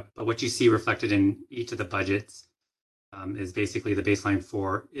 But what you see reflected in each of the budgets is basically the baseline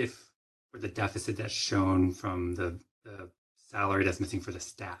for the deficit that's shown from the salary that's missing for the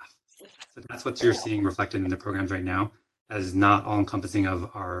staff. So that's what you're seeing reflected in the programs right now, as not all encompassing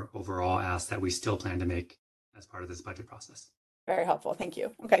of our overall ask that we still plan to make as part of this budget process. Very helpful. Thank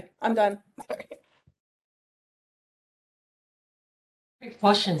you. Okay, I'm done. Sorry. Great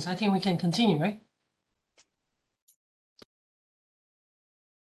questions. I think we can continue, right?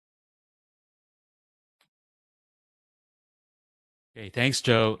 Okay, thanks,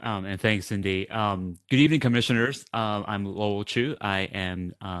 Joe, and thanks, Cindy. Good evening, commissioners. I'm Lowell Chu. I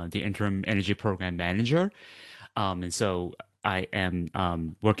am the interim energy program manager. And so I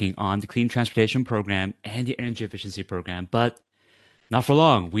am working on the clean transportation program and the energy efficiency program, but not for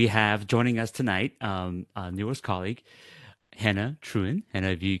long. We have joining us tonight a newest colleague, Hannah Truen.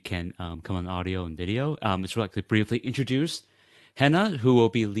 Hannah, if you can come on audio and video. I'd like to briefly introduce Hannah, who will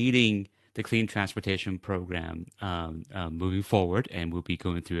be leading the clean transportation program moving forward, and we'll be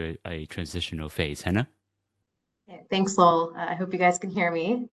going through a transitional phase. Hannah? Thanks, Lowell. I hope you guys can hear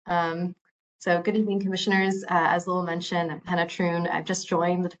me. So good evening, commissioners. As Lowell mentioned, I'm Hannah Truen. I've just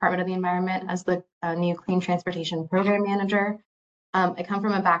joined the Department of the Environment as the new Clean Transportation Program Manager. I come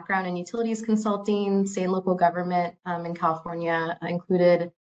from a background in utilities consulting, state and local government in California,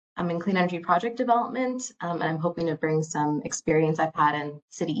 included in clean energy project development, and I'm hoping to bring some experience I've had in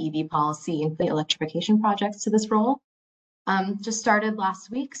city EV policy and fleet electrification projects to this role. Just started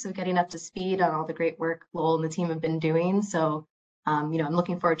last week, so getting up to speed on all the great work Lowell and the team have been doing. So, I'm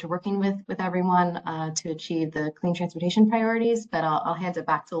looking forward to working with everyone to achieve the clean transportation priorities, but I'll hand it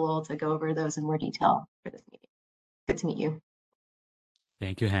back to Lowell to go over those in more detail for this meeting. Good to meet you.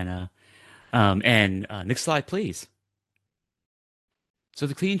 Thank you, Hannah. And next slide, please. So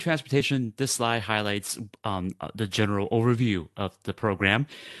the clean transportation, this slide highlights the general overview of the program.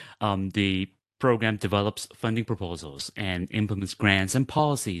 The program develops funding proposals and implements grants and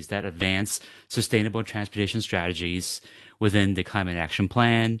policies that advance sustainable transportation strategies within the Climate Action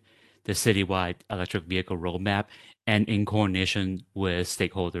Plan, the citywide electric vehicle roadmap, and in coordination with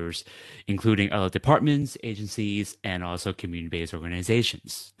stakeholders, including other departments, agencies, and also community-based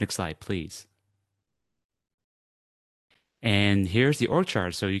organizations. Next slide, please. And here's the org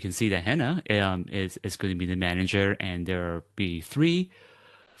chart. So you can see that Hannah is going to be the manager, and there will be 3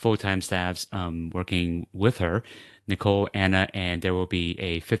 full-time staffs working with her, Nicole, Anna, and there will be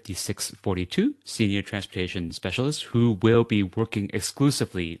a 5642 senior transportation specialist who will be working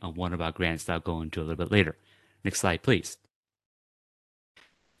exclusively on one of our grants that I'll go into a little bit later. Next slide, please.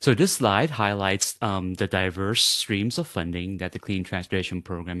 So this slide highlights the diverse streams of funding that the Clean Transportation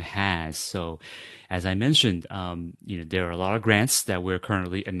Program has. So as I mentioned, there are a lot of grants that we're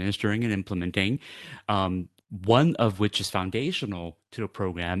currently administering and implementing. One of which is foundational to the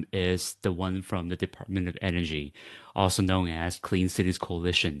program is the one from the Department of Energy, also known as Clean Cities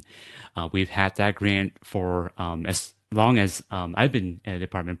Coalition. We've had that grant for as long as I've been at the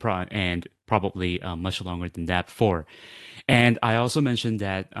department, and probably much longer than that before. And I also mentioned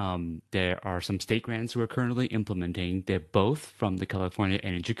that there are some state grants we're currently implementing. They're both from the California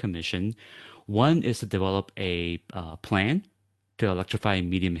Energy Commission. One is to develop a plan to electrify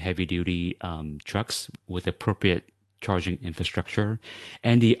medium heavy duty trucks with appropriate charging infrastructure.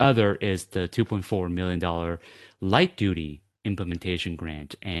 And the other is the $2.4 million light duty implementation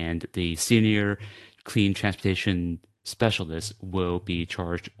grant, and the senior clean transportation specialist will be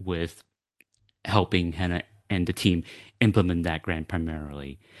charged with helping Hannah and the team implement that grant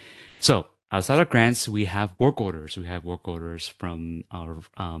primarily. So outside of grants, we have work orders. We have work orders from our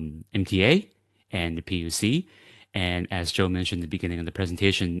MTA and the PUC. And as Joe mentioned at the beginning of the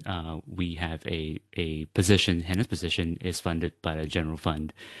presentation, we have a position, Hannah's position is funded by the general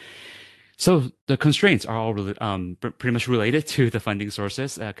fund. So the constraints are all really, pretty much related to the funding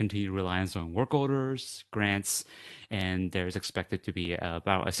sources, continued reliance on work orders, grants, and there's expected to be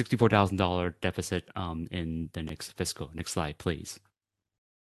about a $64,000 deficit in the next fiscal. Next slide, please.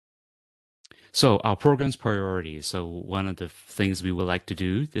 So our program's priorities. So one of the things we would like to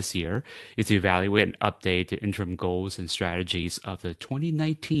do this year is to evaluate and update the interim goals and strategies of the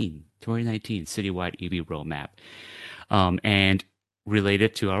 2019 citywide EV roadmap. And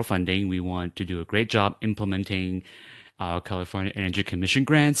related to our funding, we want to do a great job implementing our California Energy Commission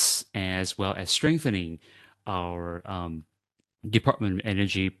grants, as well as strengthening our Department of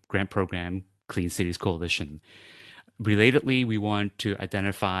Energy grant program, Clean Cities Coalition. Relatedly, we want to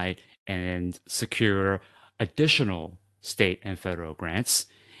identify and secure additional state and federal grants.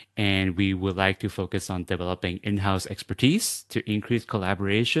 And we would like to focus on developing in-house expertise to increase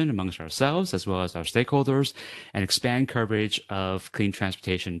collaboration amongst ourselves as well as our stakeholders and expand coverage of clean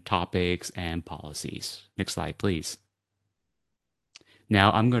transportation topics and policies. Next slide, please.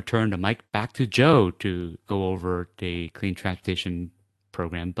 Now I'm going to turn the mic back to Joe to go over the Clean Transportation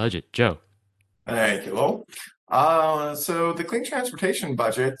Program budget. Joe. Thank you, Lowell. So the clean transportation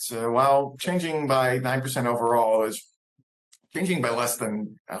budget, while changing by 9% overall, is changing by less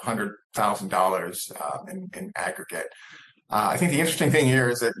than $100,000 in aggregate. I think the interesting thing here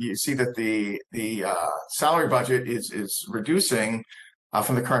is that you see that the salary budget is reducing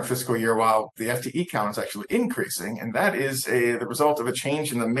from the current fiscal year, while the FTE count is actually increasing, and that is the result of a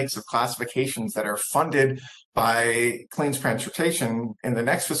change in the mix of classifications that are funded by clean transportation in the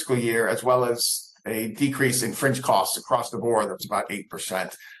next fiscal year, as well as a decrease in fringe costs across the board. That's about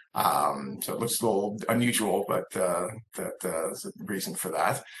 8%. So it looks a little unusual, but there's a reason for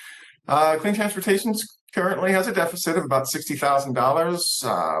that. Clean transportation currently has a deficit of about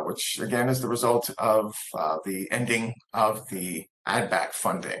 $60,000, which again is the result of the ending of the add-back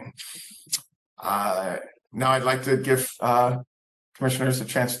funding. Now I'd like to give commissioners a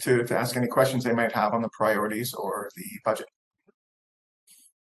chance to ask any questions they might have on the priorities or the budget.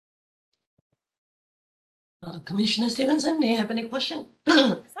 Commissioner Stevenson, do you have any question?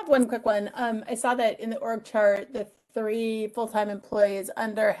 I have one quick one. I saw that in the org chart, the 3 full-time employees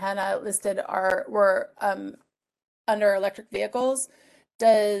under Hannah listed were under electric vehicles.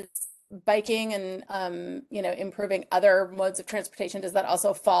 Does biking and improving other modes of transportation, does that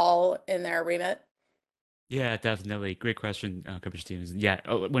also fall in their remit? Yeah, definitely. Great question, Commissioner Stevenson. Yeah,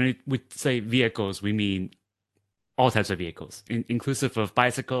 when we say vehicles, we mean all types of vehicles, inclusive of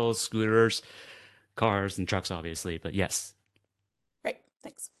bicycles, scooters, cars, and trucks, obviously, but yes. Great,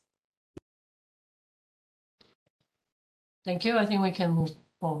 thanks. Thank you. I think we can move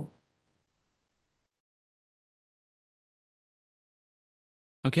forward.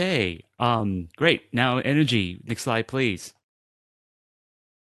 Okay, great. Now energy. Next slide, please.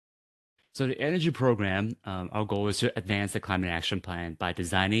 So the energy program, our goal is to advance the climate action plan by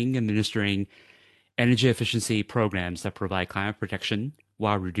designing and administering energy efficiency programs that provide climate protection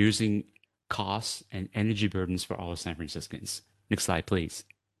while reducing costs and energy burdens for all San Franciscans. Next slide, please.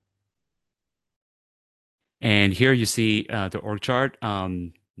 And here you see the org chart,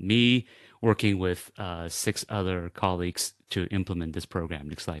 me working with 6 other colleagues to implement this program.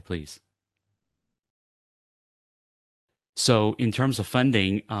 Next slide, please. So in terms of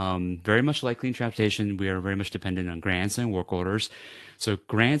funding, very much like clean transportation, we are very much dependent on grants and work orders. So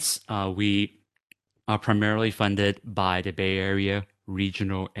grants, we are primarily funded by the Bay Area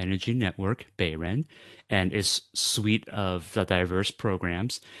Regional Energy Network, BayREN, and its suite of the diverse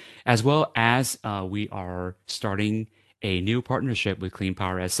programs, as well as we are starting a new partnership with Clean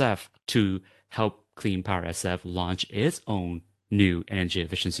Power SF to help Clean Power SF launch its own new energy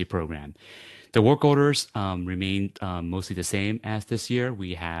efficiency program. The work orders remain mostly the same as this year.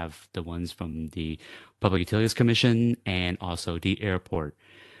 We have the ones from the Public Utilities Commission and also the airport.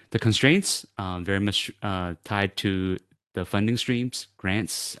 The constraints very much tied to the funding streams,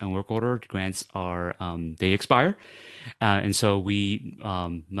 grants and work order. Grants are, they expire. And so we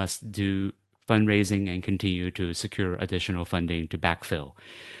must do fundraising and continue to secure additional funding to backfill.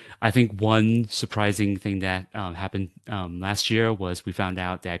 I think one surprising thing that happened last year was we found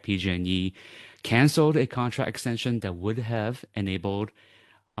out that PG&E canceled a contract extension that would have enabled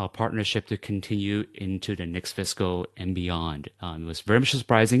our partnership to continue into the next fiscal and beyond. It was very much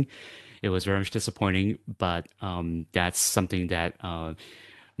surprising. It was very much disappointing, but that's something that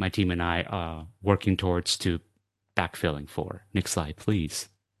my team and I are working towards to backfilling for. Next slide, please.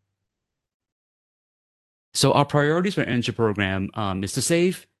 So our priorities for energy program is to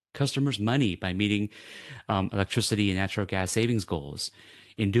save customers money by meeting electricity and natural gas savings goals.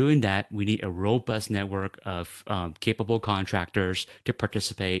 In doing that, we need a robust network of capable contractors to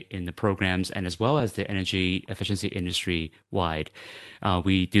participate in the programs and as well as the energy efficiency industry wide.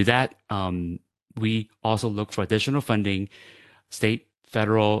 We do that. We also look for additional funding, state,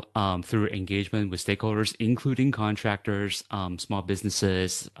 federal, through engagement with stakeholders, including contractors, small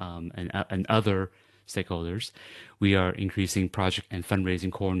businesses, and other stakeholders. We are increasing project and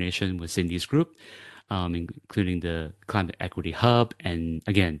fundraising coordination with Cindy's group, including the Climate Equity Hub, and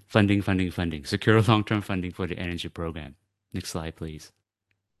again, funding, secure long-term funding for the energy program. Next slide, please.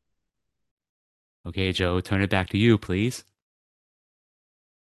 Okay, Joe, turn it back to you, please.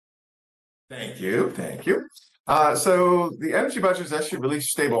 Thank you. So the energy budget is actually really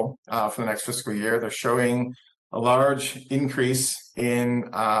stable for the next fiscal year. They're showing a large increase in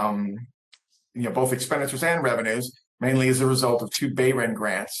both expenditures and revenues, mainly as a result of 2 BayREN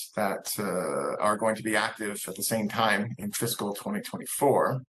grants that are going to be active at the same time in fiscal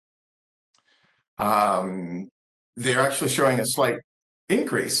 2024. They're actually showing a slight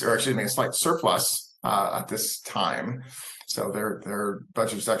increase, or excuse me, a slight surplus at this time. So their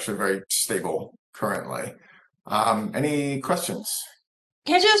budget is actually very stable currently. Any questions?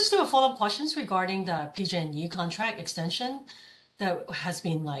 Can I just do a follow-up questions regarding the PG&E contract extension that has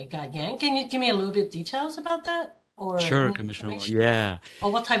been yanked? Can you give me a little bit of details about that? Or sure, Commissioner. Yeah.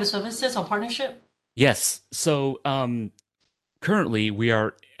 Or what type of services or partnership? Yes. So currently we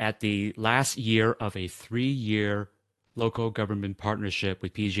are at the last year of a 3-year local government partnership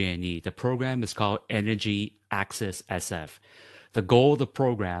with PG&E. The program is called Energy Access SF. The goal of the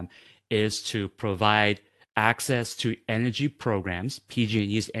program is to provide access to energy programs,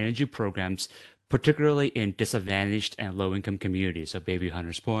 PG&E's energy programs, particularly in disadvantaged and low-income communities. So Bayview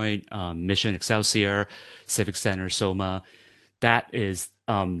Hunters Point, Mission Excelsior, Civic Center, Soma. That is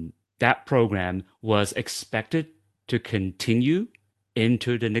that program was expected to continue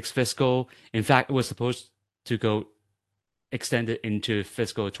into the next fiscal. In fact, it was supposed to go extended into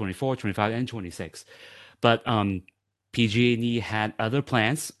fiscal 24, 25, and 26. But PG&E had other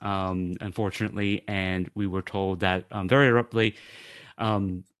plans, unfortunately, and we were told that very abruptly.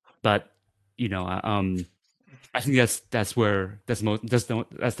 But I think that's the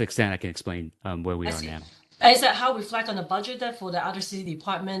extent I can explain where we are now. Is that how reflect on the budget that for the other city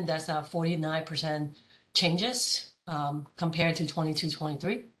department, that's 49% changes compared to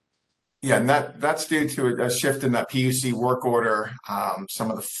 22-23? Yeah, and that's due to a shift in that PUC work order. Some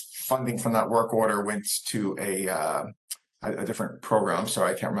of the funding from that work order went to a different program, so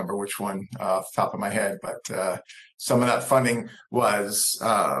I can't remember which one off the top of my head, but some of that funding was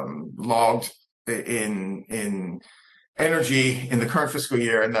logged in energy in the current fiscal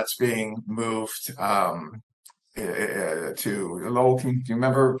year, and that's being moved to Lowell. Do you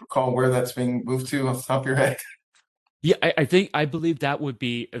recall where that's being moved to off the top of your head? Yeah, I believe that would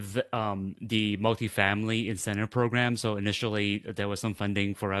be the multifamily incentive program. So initially there was some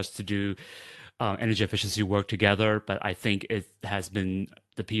funding for us to do energy efficiency work together, but I think the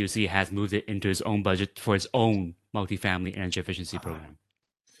PUC has moved it into its own budget for its own multifamily energy efficiency program.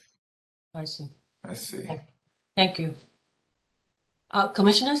 I see. Okay. Thank you.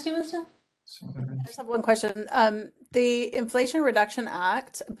 Commissioner Stevenson? I just have one question. The Inflation Reduction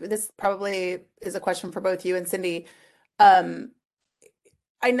Act, this probably is a question for both you and Cindy.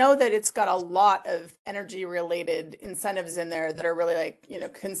 I know that it's got a lot of energy related incentives in there that are really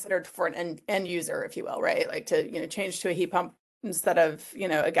considered for an end user, if you will, right? Like to, change to a heat pump instead of,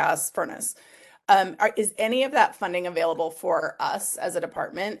 a gas furnace. Is any of that funding available for us as a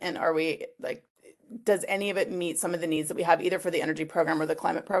department? And does any of it meet some of the needs that we have either for the energy program or the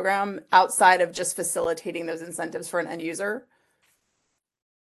climate program outside of just facilitating those incentives for an end user?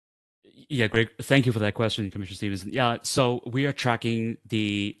 Yeah, great. Thank you for that question, Commissioner Stevenson. Yeah, so we are tracking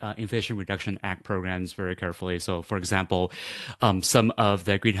the Inflation Reduction Act programs very carefully. So, for example, some of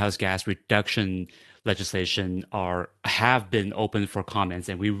the greenhouse gas reduction legislation have been open for comments,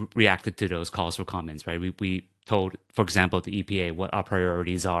 and we reacted to those calls for comments. Right? We told, for example, the EPA what our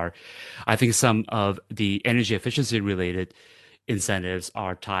priorities are. I think some of the energy efficiency related incentives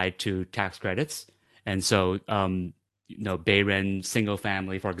are tied to tax credits, and so BayREN single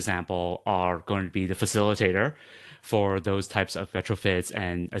family, for example, are going to be the facilitator for those types of retrofits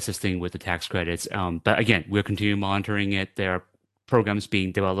and assisting with the tax credits. But again, we're continuing monitoring it. There are programs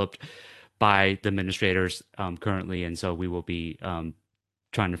being developed by the administrators currently, and so we will be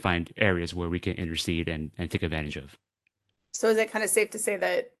trying to find areas where we can intercede and take advantage of. So is it kind of safe to say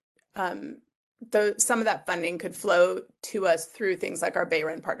that some of that funding could flow to us through things like our Bay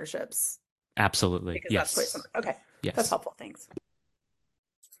Run partnerships? Absolutely. Because yes. that's okay. Yes. That's helpful. Thanks.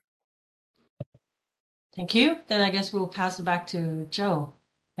 Thank you. Then I guess we'll pass it back to Joe.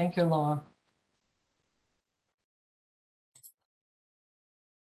 Thank you, Laura.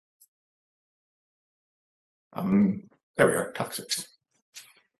 There we are, toxics.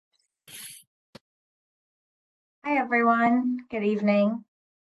 Hi, everyone. Good evening.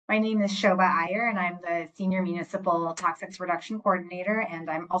 My name is Shobha Iyer, and I'm the Senior Municipal Toxics Reduction Coordinator, and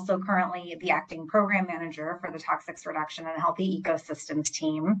I'm also currently the Acting Program Manager for the Toxics Reduction and Healthy Ecosystems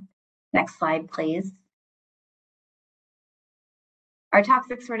team. Next slide, please. Our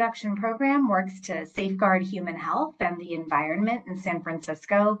Toxics Reduction Program works to safeguard human health and the environment in San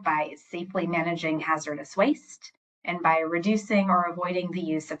Francisco by safely managing hazardous waste and by reducing or avoiding the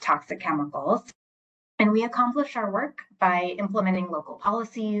use of toxic chemicals. And we accomplish our work by implementing local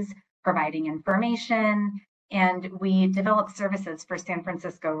policies, providing information, and we develop services for San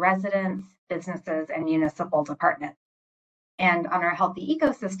Francisco residents, businesses, and municipal departments. And on our healthy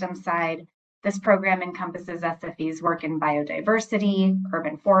ecosystem side, this program encompasses SFE's work in biodiversity,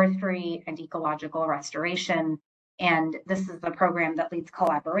 urban forestry, and ecological restoration. And this is the program that leads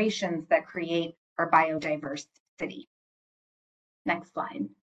collaborations that create our biodiverse city. Next slide.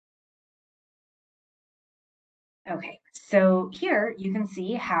 Okay, so here you can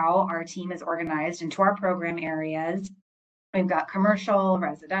see how our team is organized into our program areas. We've got commercial,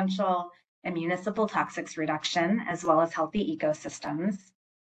 residential, and municipal toxics reduction, as well as healthy ecosystems.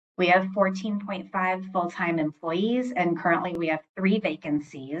 We have 14.5 full-time employees, and currently we have 3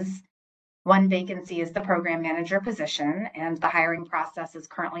 vacancies. One vacancy is the program manager position, and the hiring process is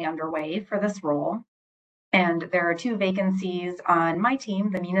currently underway for this role. And there are 2 vacancies on my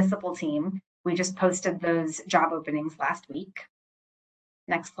team, the municipal team. We just posted those job openings last week.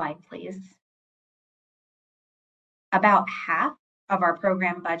 Next slide, please. About half of our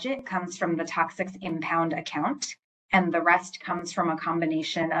program budget comes from the Toxics Impound account, and the rest comes from a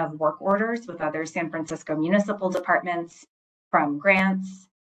combination of work orders with other San Francisco municipal departments, from grants,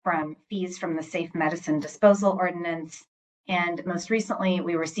 from fees from the Safe Medicine Disposal Ordinance, and most recently,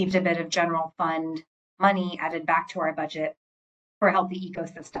 we received a bit of general fund money added back to our budget for healthy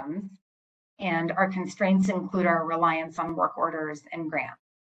ecosystems. And our constraints include our reliance on work orders and grants.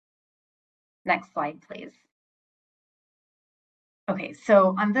 Next slide, please. Okay,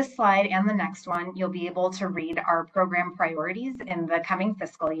 so on this slide and the next one, you'll be able to read our program priorities in the coming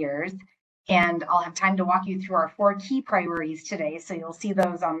fiscal years. And I'll have time to walk you through our 4 key priorities today. So you'll see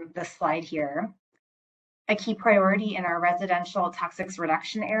those on this slide here. A key priority in our residential toxics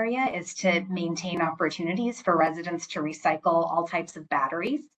reduction area is to maintain opportunities for residents to recycle all types of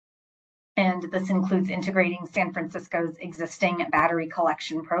batteries. And this includes integrating San Francisco's existing battery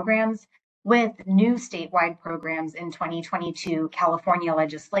collection programs with new statewide programs in 2022 California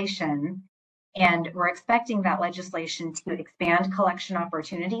legislation. And we're expecting that legislation to expand collection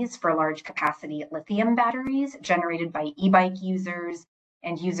opportunities for large capacity lithium batteries generated by e-bike users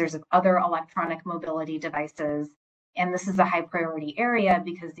and users of other electronic mobility devices. And this is a high priority area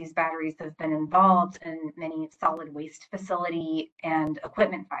because these batteries have been involved in many solid waste facility and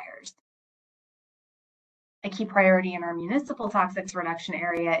equipment fires. A key priority in our municipal toxics reduction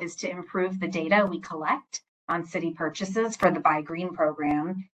area is to improve the data we collect on city purchases for the Buy Green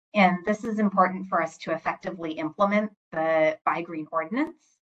program. And this is important for us to effectively implement the Buy Green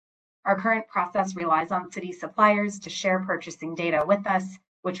ordinance. Our current process relies on city suppliers to share purchasing data with us,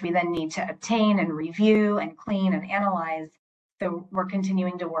 which we then need to obtain and review and clean and analyze. So we're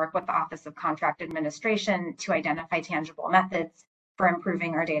continuing to work with the Office of Contract Administration to identify tangible methods for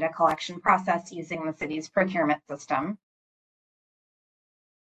improving our data collection process using the city's procurement system.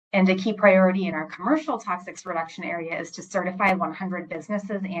 And a key priority in our commercial toxics reduction area is to certify 100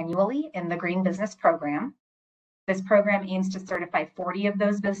 businesses annually in the Green Business Program. This program aims to certify 40 of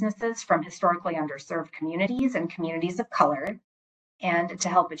those businesses from historically underserved communities and communities of color. And to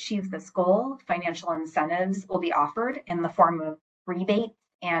help achieve this goal, financial incentives will be offered in the form of rebates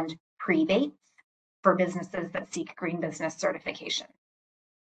and prebates for businesses that seek green business certification.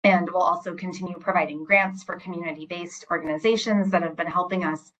 And we'll also continue providing grants for community-based organizations that have been helping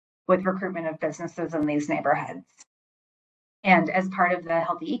us with recruitment of businesses in these neighborhoods. And as part of the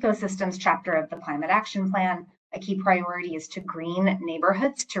Healthy Ecosystems chapter of the Climate Action Plan, a key priority is to green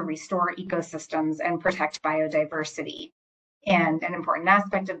neighborhoods to restore ecosystems and protect biodiversity. And an important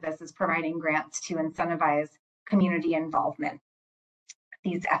aspect of this is providing grants to incentivize community involvement.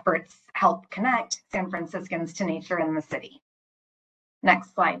 these efforts help connect San Franciscans to nature in the city.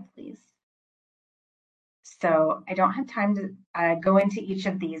 Next slide, please. So I don't have time to go into each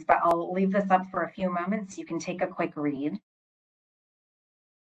of these, but I'll leave this up for a few moments. You can take a quick read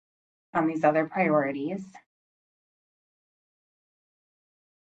on these other priorities.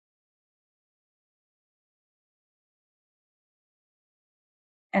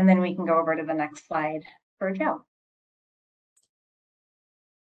 And then we can go over to the next slide for Joe.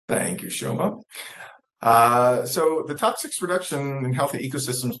 Thank you, Shoma. So the toxics reduction in healthy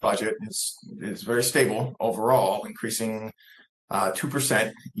ecosystems budget is very stable overall, increasing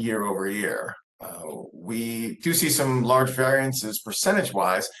 2% year over year. We do see some large variances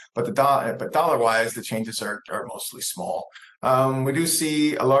percentage-wise, but dollar-wise, the changes are mostly small. We do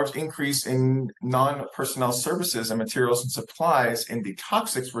see a large increase in non-personnel services and materials and supplies in the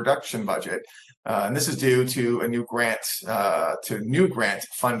toxics reduction budget. And this is due to a new grant,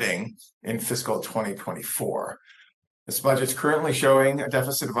 funding in fiscal 2024. This budget is currently showing a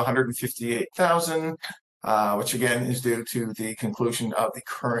deficit of $158,000, which again is due to the conclusion of the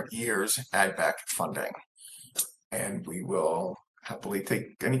current year's add-back funding. And we will happily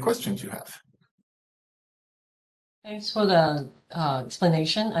take any questions you have. Thanks for the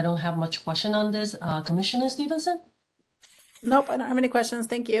explanation. I don't have much question on this. Commissioner Stevenson? Nope, I don't have any questions.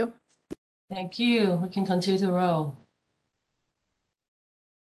 Thank you. Thank you. We can continue to roll.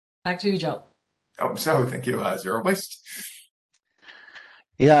 Back to you, Joe. Oh, so thank you, Zero Waste.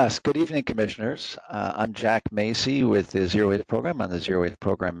 Yes, good evening, commissioners. I'm Jack Macy with the Zero Waste Program. I'm the Zero Waste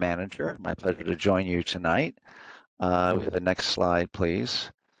Program Manager. My pleasure to join you tonight. With the next slide,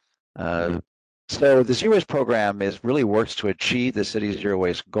 please. So the Zero Waste Program really works to achieve the city's zero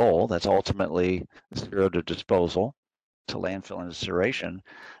waste goal. That's ultimately zero to disposal, to landfill and incineration,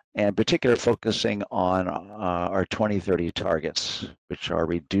 and in particular focusing on our 2030 targets, which are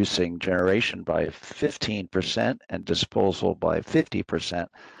reducing generation by 15% and disposal by 50%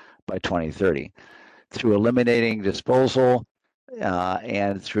 by 2030. Through eliminating disposal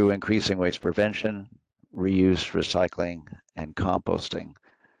and through increasing waste prevention, reuse, recycling, and composting.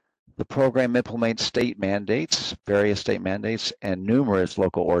 The program implements various state mandates, and numerous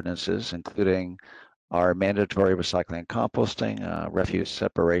local ordinances, including our mandatory recycling and composting, refuse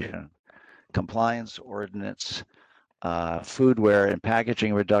separation compliance ordinance, foodware and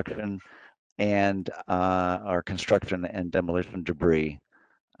packaging reduction, and our construction and demolition debris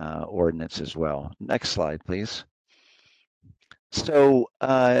ordinance as well. Next slide, please. So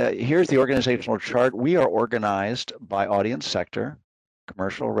here's the organizational chart. We are organized by audience sector,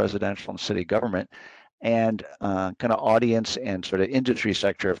 commercial, residential, and city government, and kind of audience and sort of industry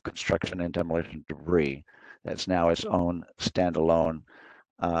sector of construction and demolition debris. That's now its own standalone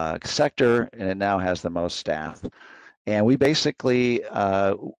sector, and it now has the most staff. And we basically,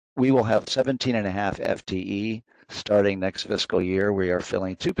 we will have 17.5 FTE starting next fiscal year. We are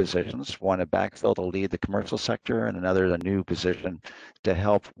filling 2 positions, one a backfill to lead the commercial sector, and another a new position to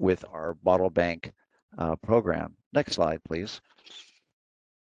help with our bottle bank program. Next slide, please.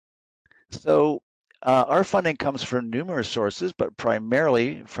 So our funding comes from numerous sources, but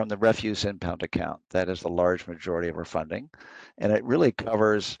primarily from the refuse impound account. That is the large majority of our funding. And it really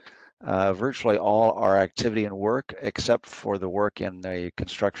covers virtually all our activity and work, except for the work in the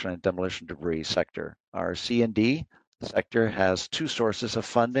construction and demolition debris sector. Our C&D sector has 2 sources of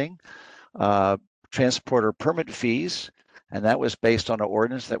funding, transporter permit fees, and that was based on an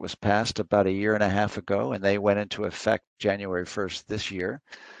ordinance that was passed about 1.5 years ago, and they went into effect January 1st this year.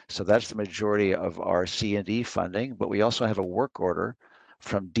 So that's the majority of our C&D funding, but we also have a work order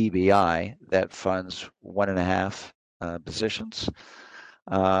from DBI that funds 1.5 positions,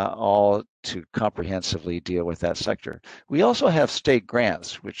 all to comprehensively deal with that sector. We also have state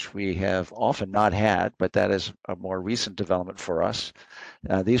grants, which we have often not had, but that is a more recent development for us.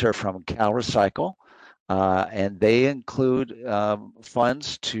 These are from CalRecycle, and they include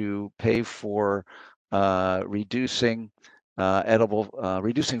funds to pay for reducing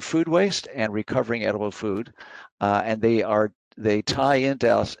food waste and recovering edible food, and they tie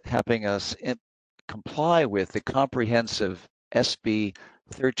into us helping us comply with the comprehensive SB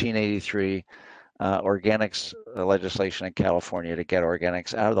 1383 organics legislation in California to get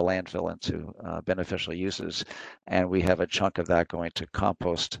organics out of the landfill into beneficial uses, and we have a chunk of that going to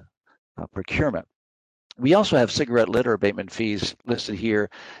compost procurement. We also have cigarette litter abatement fees listed here.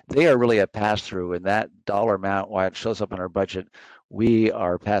 They are really a pass-through, and that dollar amount, while it shows up in our budget, we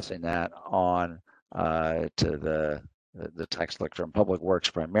are passing that on to the tax collector and Public Works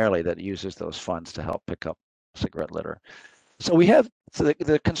primarily that uses those funds to help pick up cigarette litter. So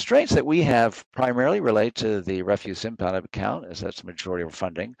the constraints that we have primarily relate to the refuse impound account, as that's the majority of our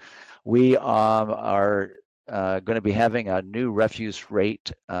funding. We are going to be having a new refuse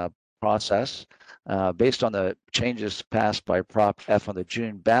rate process based on the changes passed by Prop F on the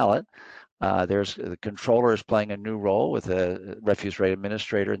June ballot. There's the controller is playing a new role with a refuse rate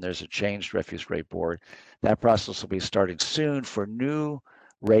administrator, and there's a changed refuse rate board. That process will be starting soon for new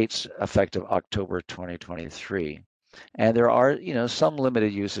rates effective October 2023. And there are, some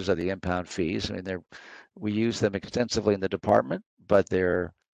limited uses of the impound fees. I mean, we use them extensively in the department, but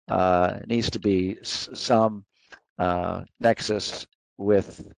there needs to be some nexus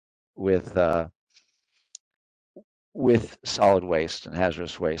with solid waste and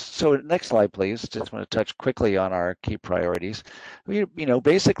hazardous waste. So next slide, please. Just want to touch quickly on our key priorities.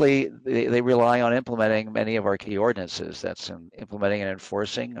 Basically, they rely on implementing many of our key ordinances. That's implementing and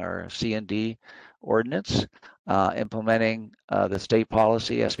enforcing our C&D ordinance, implementing the state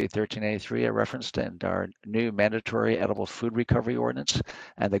policy, SB 1383 I referenced, and our new mandatory edible food recovery ordinance,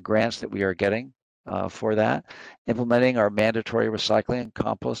 and the grants that we are getting for that, implementing our mandatory recycling and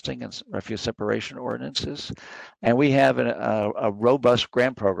composting and refuse separation ordinances. And we have a robust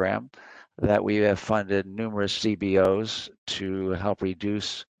grant program that we have funded numerous CBOs to help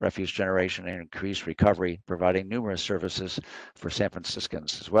reduce refuse generation and increase recovery, providing numerous services for San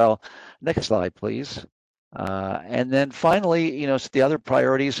Franciscans as well. Next slide, please. And then finally, the other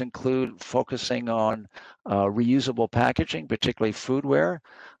priorities include focusing on reusable packaging, particularly foodware,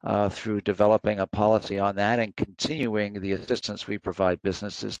 through developing a policy on that and continuing the assistance we provide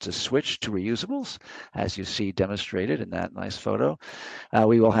businesses to switch to reusables, as you see demonstrated in that nice photo.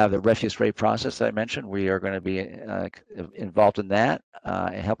 We will have the refuse rate process that I mentioned. We are going to be involved in that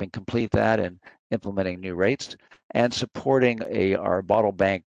and helping complete that and implementing new rates and supporting our bottle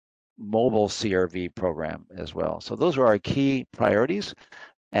bank mobile CRV program as well. So those are our key priorities.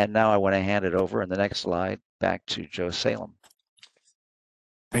 And now I want to hand it over in the next slide back to Joe Salem.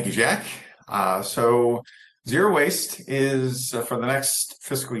 Thank you, Jack. So zero waste is for the next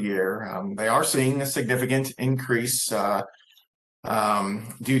fiscal year. They are seeing a significant increase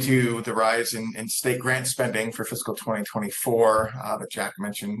due to the rise in state grant spending for fiscal 2024 that Jack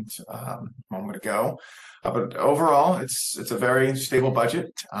mentioned a moment ago. But overall, it's a very stable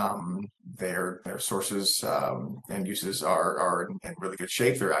budget. Their sources and uses are in really good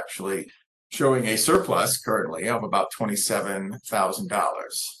shape. They're actually showing a surplus currently of about $27,000.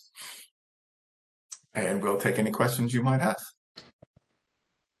 And we'll take any questions you might have.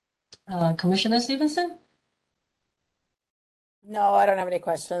 Commissioner Stevenson? No, I don't have any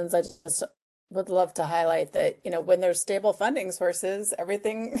questions. I just would love to highlight that, when there's stable funding sources,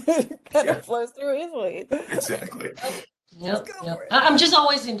 everything kind of flows through easily. Exactly. Yep. I'm just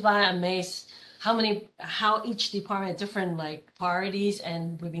always amazed how each department different priorities,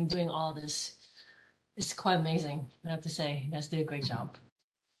 and we've been doing all this. It's quite amazing, I have to say. You guys did a great job.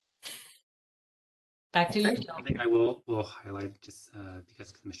 Back to you, Joe. I think I will highlight just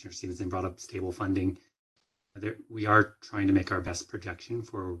because Commissioner Stevenson brought up stable funding. We are trying to make our best projection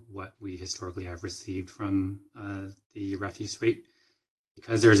for what we historically have received from the refuse rate,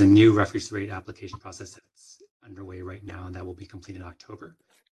 because there's a new refuse rate application process that's underway right now, and that will be completed in October.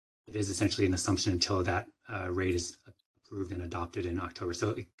 It is essentially an assumption until that rate is approved and adopted in October.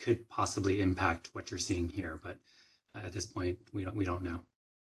 So it could possibly impact what you're seeing here, but at this point, we don't know.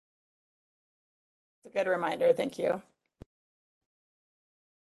 It's a good reminder. Thank you.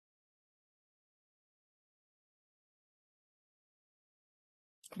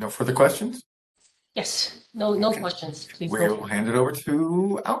 No further questions? Yes. No questions. Please. We'll hand it over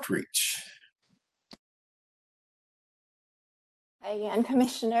to Outreach. Hi again,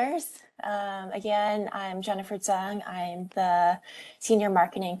 commissioners. Again, I'm Jennifer Zhang. I'm the Senior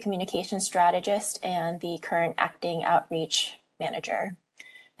Marketing Communication Strategist and the current Acting Outreach Manager.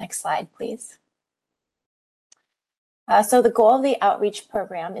 Next slide, please. So the goal of the outreach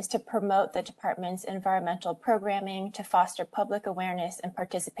program is to promote the department's environmental programming to foster public awareness and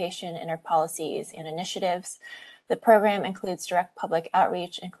participation in our policies and initiatives. The program includes direct public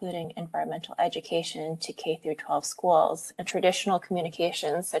outreach, including environmental education to K through 12 schools, and traditional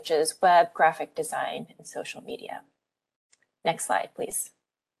communications such as web, graphic design, and social media. Next slide, please.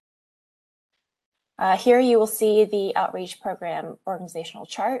 Here you will see the outreach program organizational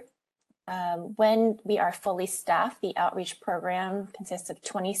chart. When we are fully staffed, the outreach program consists of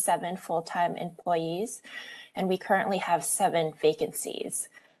 27 full-time employees, and we currently have 7 vacancies.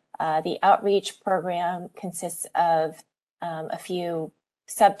 The outreach program consists of a few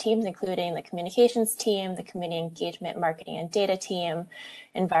sub-teams, including the communications team, the community engagement, marketing, and data team,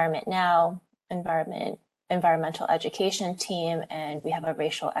 Environment Now, Environment environmental education team, and we have a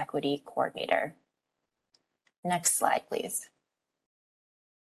racial equity coordinator. Next slide, please.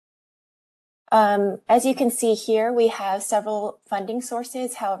 As you can see here, we have several funding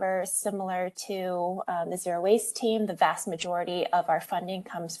sources. However, similar to the Zero Waste team, the vast majority of our funding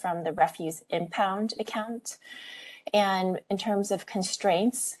comes from the refuse impound account. And in terms of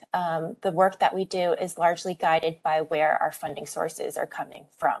constraints, the work that we do is largely guided by where our funding sources are coming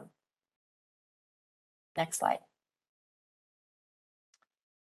from. Next slide.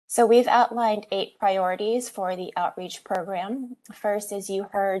 So we've outlined 8 priorities for the outreach program. First, as you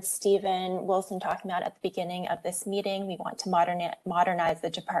heard Stephen Wilson talking about at the beginning of this meeting, we want to modernize the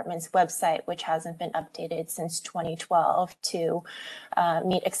department's website, which hasn't been updated since 2012, to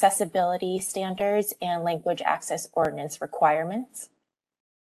meet accessibility standards and language access ordinance requirements.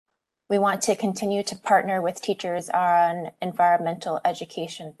 We want to continue to partner with teachers on environmental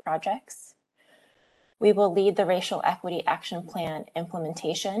education projects. We will lead the Racial Equity Action Plan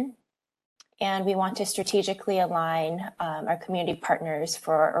implementation, and we want to strategically align our community partners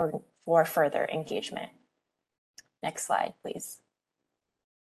for further engagement. Next slide, please.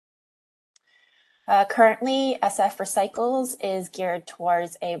 Currently, SF Recycles is geared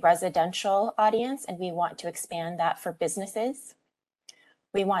towards a residential audience, and we want to expand that for businesses.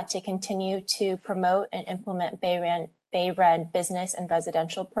 We want to continue to promote and implement BayREN business and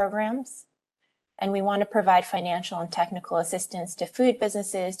residential programs. And we want to provide financial and technical assistance to food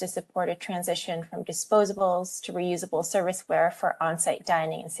businesses to support a transition from disposables to reusable serviceware for on-site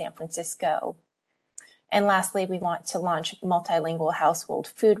dining in San Francisco. And lastly, we want to launch multilingual household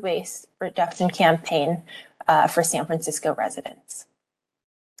food waste reduction campaign for San Francisco residents.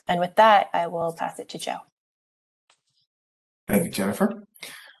 And with that, I will pass it to Joe. Thank you, Jennifer.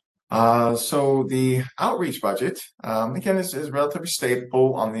 So the outreach budget, again, is relatively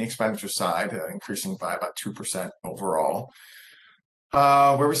stable on the expenditure side, increasing by about 2% overall.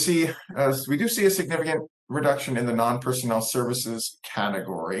 Where we do see a significant reduction in the non-personnel services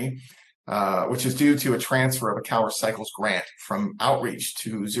category, which is due to a transfer of a Cal Recycles grant from outreach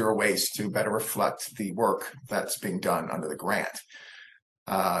to Zero Waste to better reflect the work that's being done under the grant.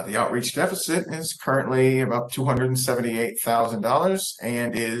 The outreach deficit is currently about $278,000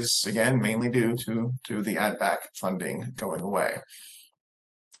 and is, again, mainly due to the add-back funding going away.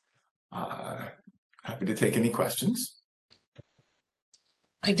 Happy to take any questions.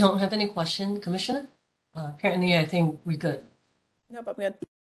 I don't have any question, Commissioner. Apparently, I think we're good. Nope, I'm good.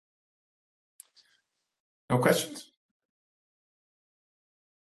 No questions?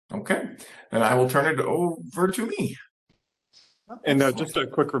 Okay, then I will turn it over to me. And just a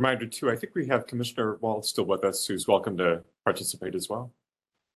quick reminder too, I think we have Commissioner Wall still with us, who's welcome to participate as well.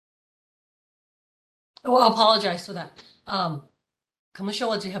 Oh, I apologize for that. Commissioner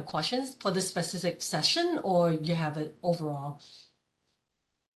Wall, do you have questions for this specific session, or you have it overall?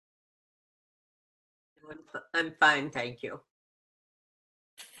 I'm fine, thank you.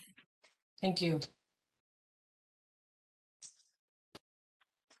 Thank you.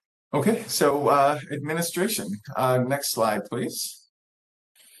 Okay, so administration. Next slide, please.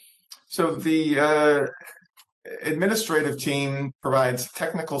 So the administrative team provides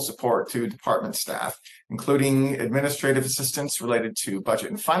technical support to department staff, including administrative assistance related to budget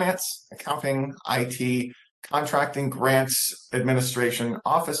and finance, accounting, IT, contracting, grants, administration,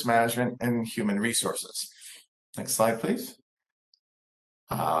 office management, and human resources. Next slide, please.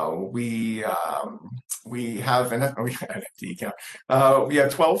 We have an FTE count. We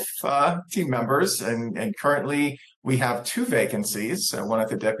have 12 team members, and currently we have 2 vacancies, one at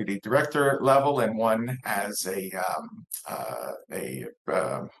the deputy director level and one as a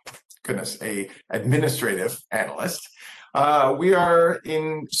administrative analyst. We are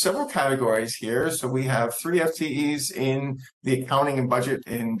in several categories here. So we have 3 FTEs in the accounting and budget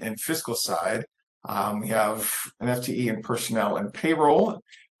and fiscal side. We have an FTE in personnel and payroll,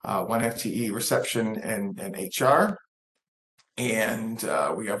 1 FTE reception and HR, and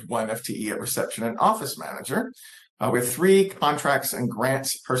we have 1 FTE at reception and office manager. We have 3 contracts and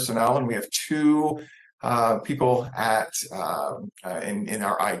grants personnel, and we have 2 people at in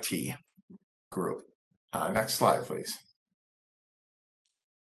our IT group. Next slide, please.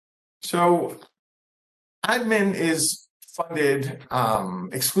 So admin is funded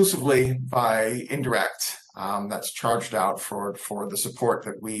exclusively by indirect, that's charged out for the support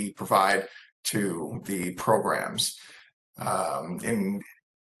that we provide to the programs. And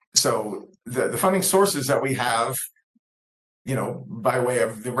so the funding sources that we have, you know, by way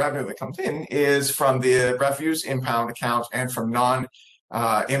of the revenue that comes in, is from the refuse impound account and from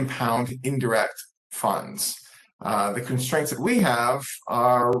non-impound indirect funds. The constraints that we have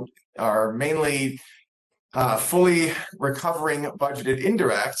are mainly fully recovering budgeted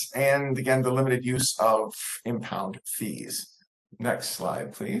indirect, and again, the limited use of impound fees. Next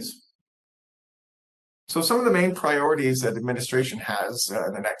slide, please. So some of the main priorities that administration has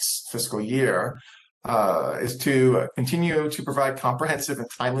in the next fiscal year is to continue to provide comprehensive and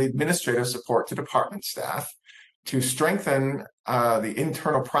timely administrative support to department staff, to strengthen the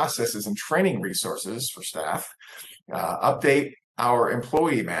internal processes and training resources for staff, update our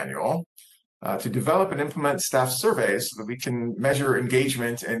employee manual, to develop and implement staff surveys so that we can measure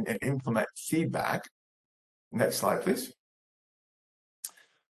engagement and implement feedback. Next slide, please.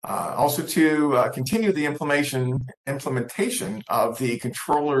 Also to continue the implementation of the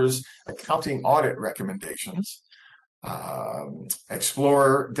controller's accounting audit recommendations,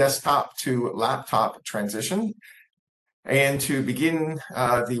 explore desktop to laptop transition, and to begin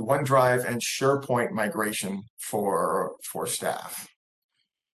the OneDrive and SharePoint migration for staff.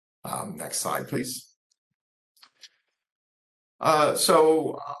 Next slide, please.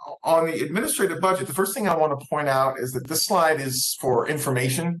 So on the administrative budget, the first thing I want to point out is that this slide is for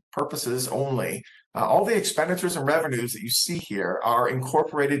information purposes only. All the expenditures and revenues that you see here are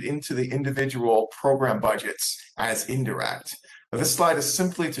incorporated into the individual program budgets as indirect. Now, this slide is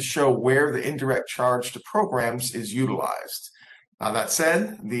simply to show where the indirect charge to programs is utilized. That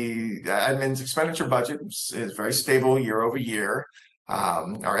said, the admin's expenditure budget is very stable year over year.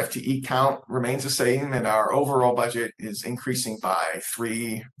 Our FTE count remains the same, and our overall budget is increasing by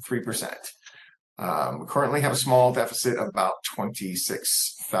 3%. We currently have a small deficit of about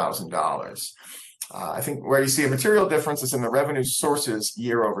 $26,000. I think where you see a material difference is in the revenue sources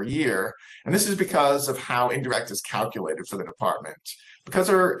year over year, and this is because of how indirect is calculated for the department. Because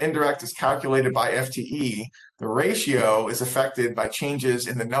our indirect is calculated by FTE, the ratio is affected by changes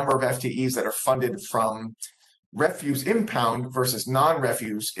in the number of FTEs that are funded from refuse impound versus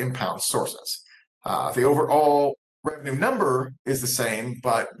non-refuse impound sources. The overall revenue number is the same,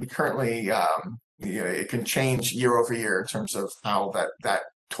 but we currently, it can change year over year in terms of how that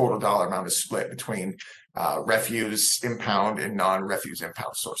total dollar amount is split between refuse impound and non-refuse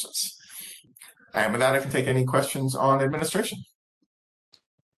impound sources. And with that, I can take any questions on administration.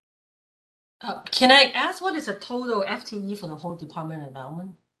 Can I ask what is the total FTE for the whole Department of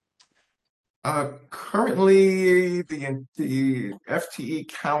Environment? Currently, the FTE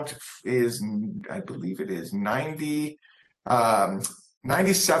count is, I believe it is 97.90.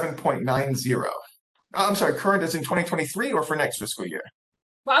 I'm sorry, current is in 2023 or for next fiscal year?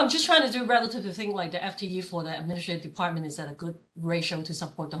 Well, I'm just trying to do relative to things like the FTE for the administrative department is at a good ratio to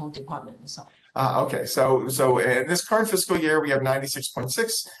support the whole department. So. Okay, so in this current fiscal year, we have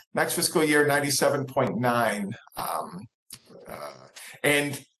 96.6. Next fiscal year, 97.9.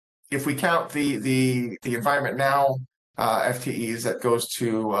 And if we count the Environment Now FTEs, that goes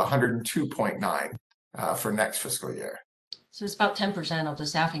to 102.9 for next fiscal year. So it's about 10% of the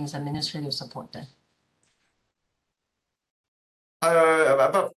staffing is administrative support then?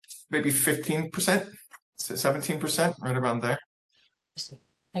 About maybe 15%, 17%, right around there.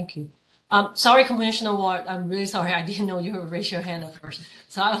 Thank you. Sorry, Commissioner Ward, I'm really sorry. I didn't know you would raise your hand at first.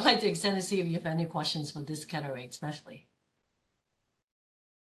 So I would like to extend to see if you have any questions for this category, especially.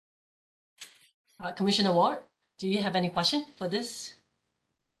 Commissioner Ward, do you have any question for this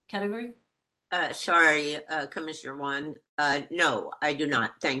category? Sorry, Commissioner Wan. No, I do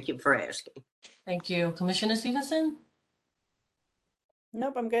not. Thank you for asking. Thank you. Commissioner Stevenson?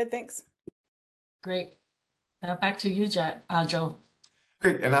 Nope, I'm good. Thanks. Great. Back to you, Joe.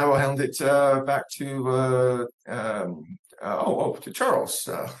 Great, and I will hand it back to to Charles.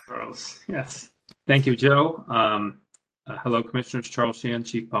 Charles, yes. Thank you, Joe. Hello, Commissioners. Charles Shan,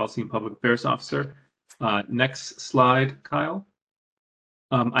 Chief Policy and Public Affairs Officer. Next slide, Kyle.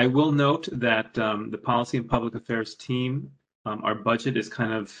 I will note that the Policy and Public Affairs team, our budget is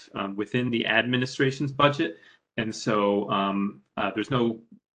kind of within the administration's budget. And so there's no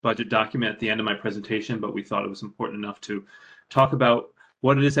budget document at the end of my presentation, but we thought it was important enough to talk about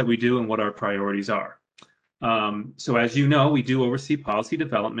what it is that we do and what our priorities are. So as you know, we do oversee policy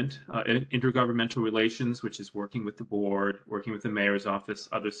development, intergovernmental relations, which is working with the board, working with the mayor's office,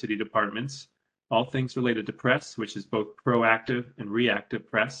 other city departments, all things related to press, which is both proactive and reactive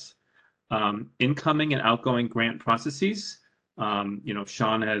press, incoming and outgoing grant processes.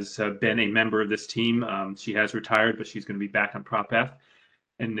 Sean has been a member of this team. She has retired, but she's going to be back on Prop F.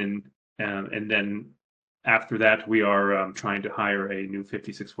 And then after that, we are trying to hire a new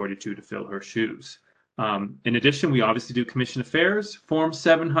 5642 to fill her shoes. In addition, we obviously do commission affairs, Form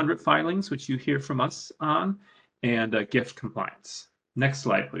 700 filings, which you hear from us on, and gift compliance. Next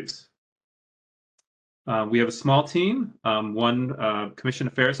slide, please. We have a small team, one commission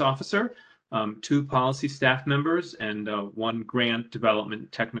affairs officer, 2 policy staff members, and 1 grant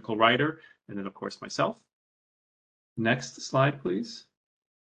development technical writer, and then of course myself. Next slide, please.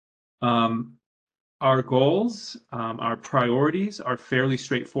 Our goals, our priorities are fairly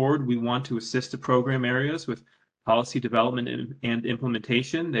straightforward. We want to assist the program areas with policy development and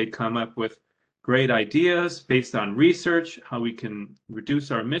implementation. They come up with great ideas based on research, how we can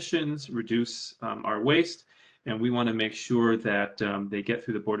reduce our emissions, reduce our waste, and we want to make sure that they get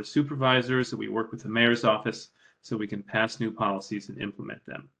through the Board of Supervisors, that we work with the Mayor's Office so we can pass new policies and implement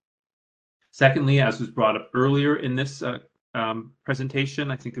them. Secondly, as was brought up earlier in this presentation,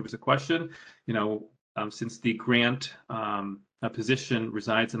 I think there was a question, since the grant position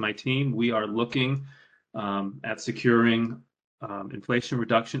resides in my team, we are looking at securing Inflation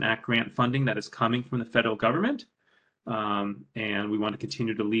Reduction Act grant funding that is coming from the federal government. And we want to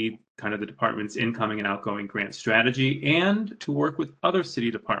continue to lead kind of the department's incoming and outgoing grant strategy and to work with other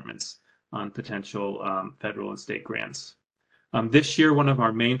city departments on potential federal and state grants. This year, one of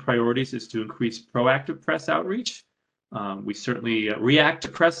our main priorities is to increase proactive press outreach. We certainly react to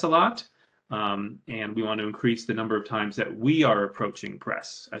press a lot, and we want to increase the number of times that we are approaching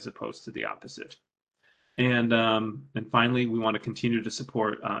press as opposed to the opposite. And finally, we want to continue to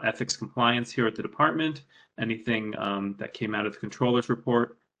support ethics compliance here at the department, anything that came out of the controller's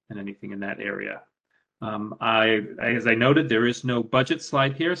report and anything in that area. As I noted, there is no budget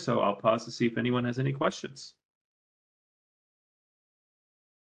slide here, so I'll pause to see if anyone has any questions.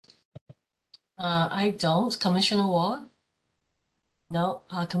 I don't. Commissioner Ward? No.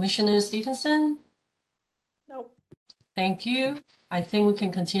 Commissioner Stevenson? Nope. Thank you. I think we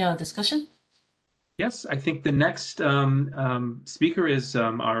can continue our discussion. Yes, I think the next speaker is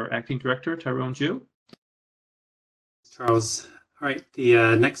our acting director, Tyrone Ju. Charles. All right,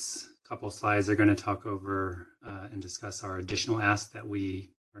 the next couple of slides are going to talk over and discuss our additional asks that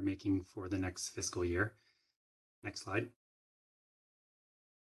we are making for the next fiscal year. Next slide.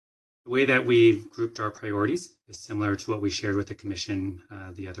 The way that we've grouped our priorities is similar to what we shared with the Commission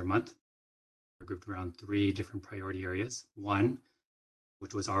the other month. We're grouped around 3 different priority areas. 1,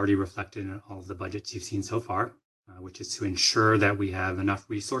 which was already reflected in all of the budgets you've seen so far, which is to ensure that we have enough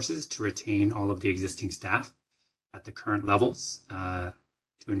resources to retain all of the existing staff at the current levels, to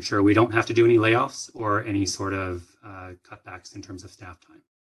ensure we don't have to do any layoffs or any sort of cutbacks in terms of staff time.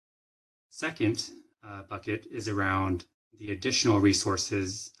 Second bucket is around the additional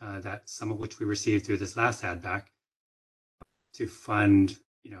resources that some of which we received through this last add back to fund,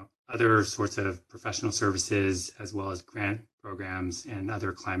 other sorts of professional services as well as grant programs and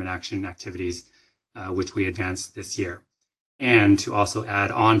other climate action activities which we advanced this year, and to also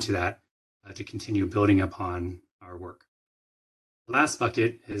add on to that to continue building upon our work. The last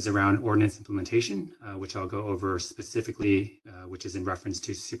bucket is around ordinance implementation, which I'll go over specifically, which is in reference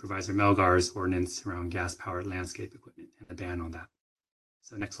to Supervisor Melgar's ordinance around gas-powered landscape equipment and the ban on that.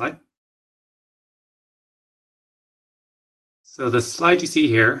 So next slide. So the slide you see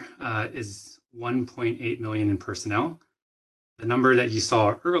here is 1.8 million in personnel. The number that you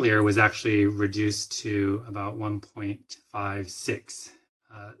saw earlier was actually reduced to about 1.56.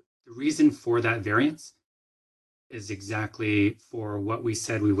 The reason for that variance is exactly for what we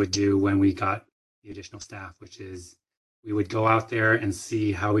said we would do when we got the additional staff, which is we would go out there and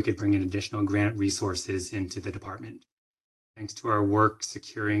see how we could bring in additional grant resources into the department. Thanks to our work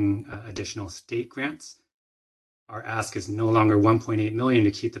securing additional state grants, our ask is no longer 1.8 million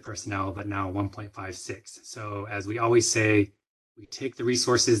to keep the personnel, but now 1.56. So as we always say, we take the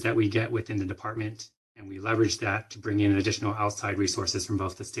resources that we get within the department and we leverage that to bring in additional outside resources from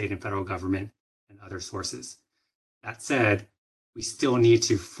both the state and federal government and other sources. That said, we still need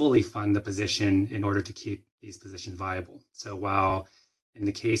to fully fund the position in order to keep these positions viable. So while in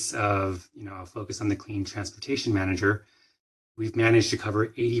the case of, I'll focus on the Clean Transportation Manager, we've managed to cover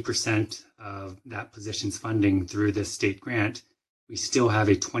 80% of that position's funding through this state grant, we still have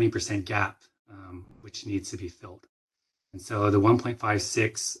a 20% gap, which needs to be filled. And so the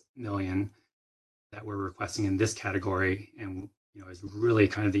 1.56 million that we're requesting in this category, and is really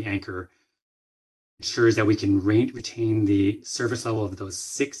kind of the anchor, ensures that we can retain the service level of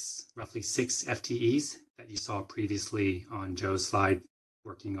those roughly six FTEs that you saw previously on Joe's slide,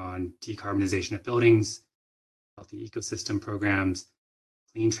 working on decarbonization of buildings, healthy ecosystem programs,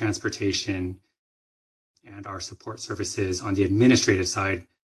 clean transportation, and our support services on the administrative side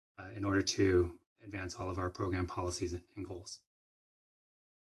in order to advance all of our program policies and goals.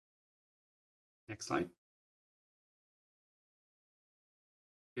 Next slide.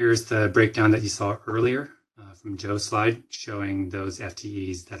 Here's the breakdown that you saw earlier from Joe's slide, showing those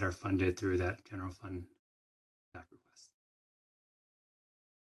FTEs that are funded through that general fund back request.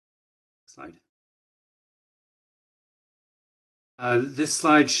 Slide. This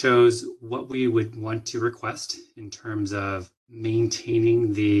slide shows what we would want to request in terms of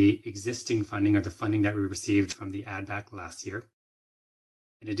maintaining the existing funding or the funding that we received from the add back last year,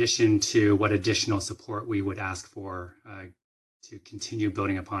 in addition to what additional support we would ask for to continue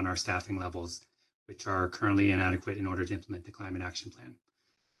building upon our staffing levels, which are currently inadequate in order to implement the climate action plan.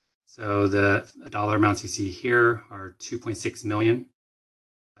 So the dollar amounts you see here are 2.6 million.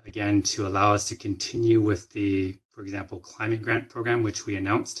 Again, to allow us to continue with the, for example, climate grant program, which we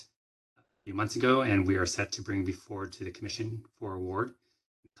announced a few months ago, and we are set to bring before to the Commission for award in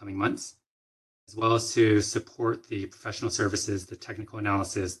the coming months, as well as to support the professional services, the technical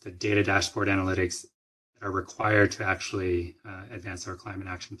analysis, the data dashboard analytics that are required to actually advance our climate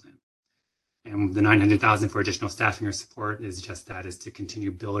action plan. And the 900,000 for additional staffing or support is just that, is to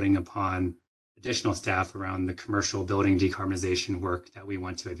continue building upon additional staff around the commercial building decarbonization work that we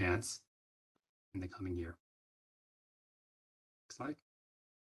want to advance in the coming year. Next slide.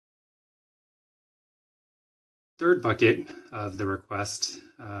 Third bucket of the request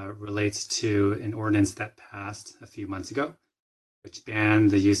relates to an ordinance that passed a few months ago, which banned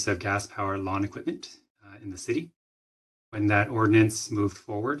the use of gas-powered lawn equipment in the city. When that ordinance moved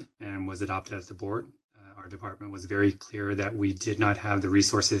forward and was adopted at the board, our department was very clear that we did not have the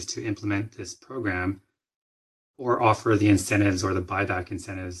resources to implement this program or offer the incentives or the buyback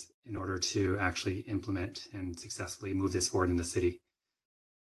incentives in order to actually implement and successfully move this forward in the city.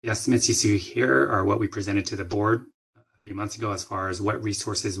 The estimates you see here are what we presented to the board a few months ago as far as what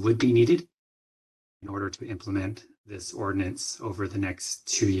resources would be needed in order to implement this ordinance over the next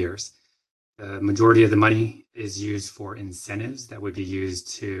 2 years. The majority of the money is used for incentives that would be used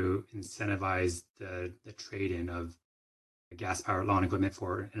to incentivize the trade-in of gas-powered lawn equipment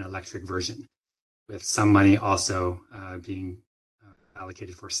for an electric version, with some money also being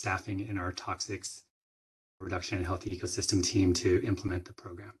allocated for staffing in our toxics reduction and healthy ecosystem team to implement the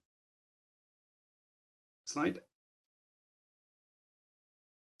program. Slide.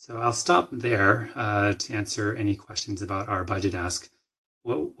 So I'll stop there to answer any questions about our budget ask.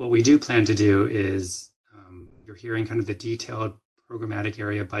 What we do plan to do is, you're hearing kind of the detailed programmatic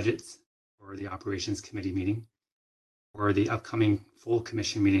area budgets for the operations committee meeting, or the upcoming full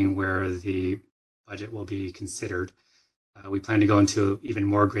commission meeting where the budget will be considered. We plan to go into even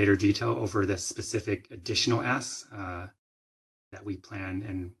more greater detail over the specific additional asks that we plan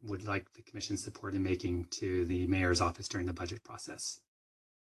and would like the commission's support in making to the mayor's office during the budget process.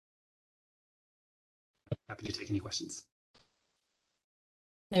 Happy to take any questions.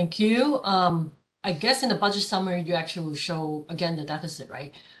 Thank you. I guess in the budget summary, you actually will show again the deficit,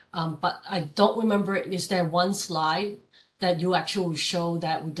 right? But I don't remember, is there one slide that you actually show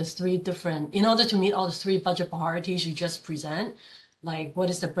that with the three different, in order to meet all the three budget priorities you just present, like what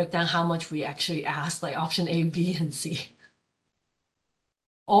is the breakdown, how much we actually ask, like option A, B, and C?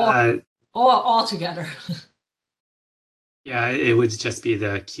 Or all together? Yeah, it would just be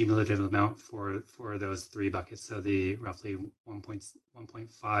the cumulative amount for those three buckets. So the roughly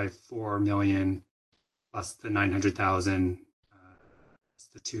 1.54 million plus the 900,000,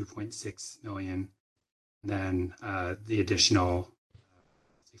 the 2.6 million, then the additional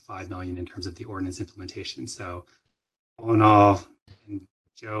 5 million in terms of the ordinance implementation. So all in all, and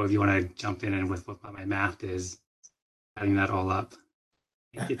Joe, if you want to jump in and with what my math is, adding that all up,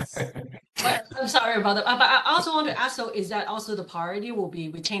 I'm sorry about that. But I also want to ask, so is that also the priority will be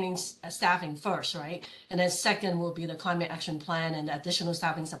retaining staffing first, right? And then second will be the climate action plan and the additional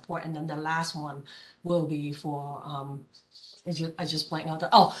staffing support. And then the last one will be for, I just blanked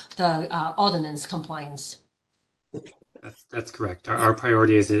out, the ordinance compliance. That's correct. Our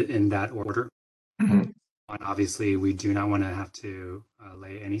priority is in that order. Mm-hmm. One, obviously, we do not want to have to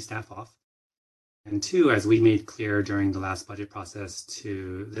lay any staff off. And two, as we made clear during the last budget process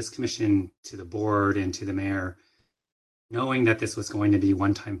to this commission, to the board, and to the mayor, knowing that this was going to be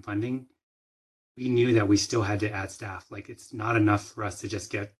one-time funding, we knew that we still had to add staff. Like, it's not enough for us to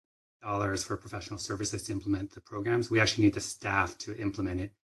just get dollars for professional services to implement the programs. We actually need the staff to implement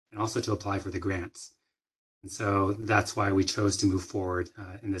it and also to apply for the grants. And so that's why we chose to move forward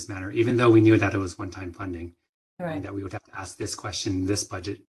in this manner, even though we knew that it was one-time funding, right, and that we would have to ask this question this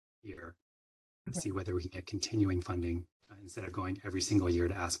budget year and see whether we can get continuing funding instead of going every single year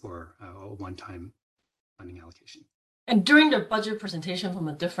to ask for a one-time funding allocation. And during the budget presentation from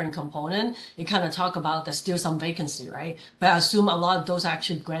a different component, you kind of talk about there's still some vacancy, right? But I assume a lot of those are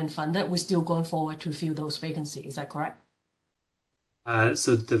actually grant funded. We're still going forward to fill those vacancies. Is that correct?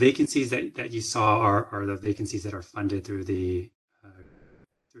 So the vacancies that you saw are the vacancies that are funded through the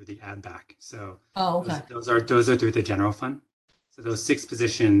add back. So okay. those are through the general fund. So those 6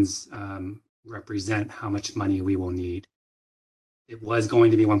 positions represent how much money we will need. It was going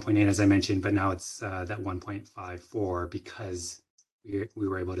to be 1.8, as I mentioned, but now it's that 1.54 because we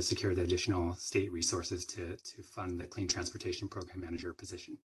were able to secure the additional state resources to fund the Clean Transportation Program Manager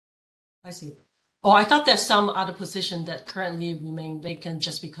position. I see. Oh, I thought there's some other position that currently remain vacant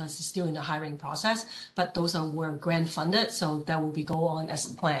just because it's still in the hiring process, but those were grant funded, so that will be go on as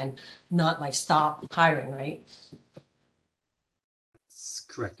planned, not like stop hiring, right? That's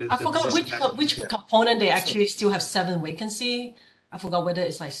correct. I forgot which component they actually still have 7 vacancy. I forgot whether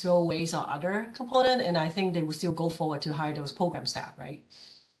it's like throw ways or other component, and I think they will still go forward to hire those program staff, right?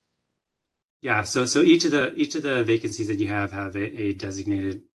 Yeah, so each of the vacancies that you have a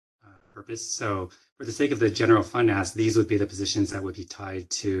designated purpose. So for the sake of the general fund ask, these would be the positions that would be tied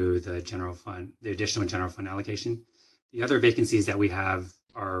to the general fund, the additional general fund allocation. The other vacancies that we have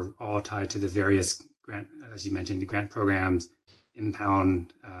are all tied to the various grant, as you mentioned, the grant programs,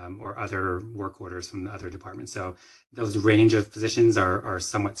 impound, or other work orders from the other departments. So those range of positions are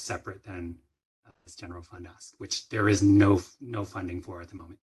somewhat separate than this general fund ask, which there is no funding for at the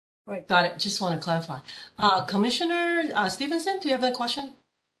moment. Right, got it. Just want to clarify. Commissioner Stevenson, do you have a question?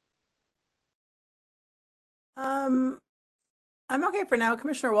 I'm okay for now.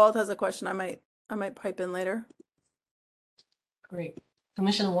 Commissioner Wald has a question. I might pipe in later. Great.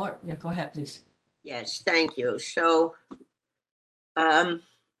 Commissioner Ward, yeah, go ahead, please. Yes, thank you. So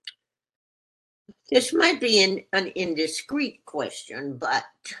this might be an indiscreet question, but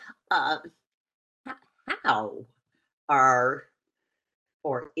how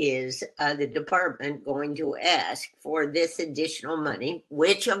is the department going to ask for this additional money,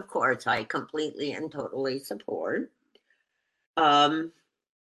 which of course I completely and totally support, under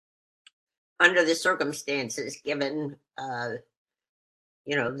the circumstances given, the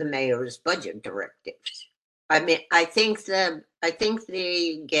mayor's budget directives? I mean, I think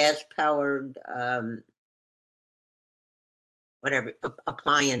the gas-powered whatever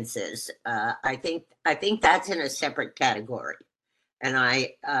appliances, I think that's in a separate category. And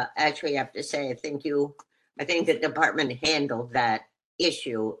I actually have to say, I think the department handled that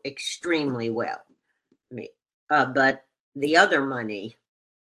issue extremely well. But the other money,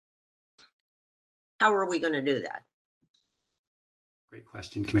 how are we going to do that? Great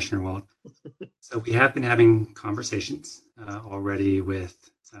question, Commissioner Wald. So we have been having conversations already with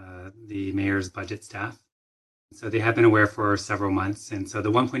the mayor's budget staff. So they have been aware for several months. And so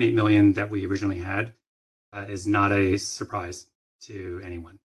the 1.8 million that we originally had is not a surprise to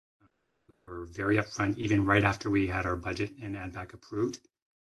anyone. We're very upfront, even right after we had our budget and add back approved,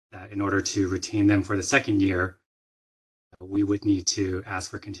 that in order to retain them for the second year, we would need to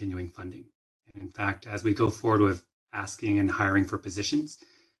ask for continuing funding. And in fact, as we go forward with asking and hiring for positions,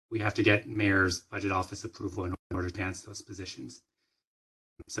 we have to get mayor's budget office approval in order to advance those positions.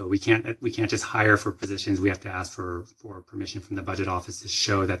 So we can't just hire for positions. We have to ask for permission from the budget office to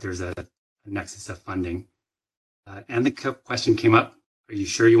show that there's a nexus of funding. And the question came up, are you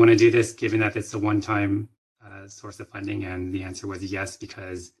sure you want to do this, given that it's a one-time source of funding? And the answer was yes,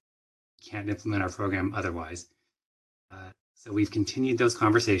 because we can't implement our program otherwise. So we've continued those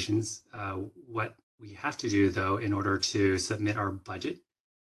conversations. What we have to do, though, in order to submit our budget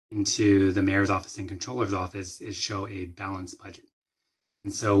into the mayor's office and controller's office is show a balanced budget.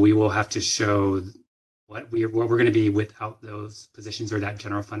 And so we will have to show what we're going to be without those positions or that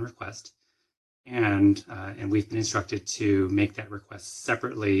general fund request. And we've been instructed to make that request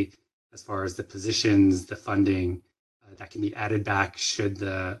separately as far as the positions, the funding that can be added back should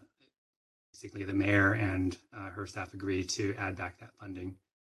basically the mayor and her staff agree to add back that funding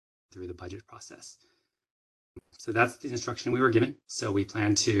through the budget process. So that's the instruction we were given. So we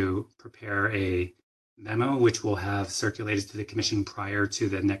plan to prepare a memo, which we'll have circulated to the commission prior to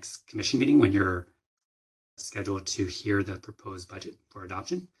the next commission meeting when you're scheduled to hear the proposed budget for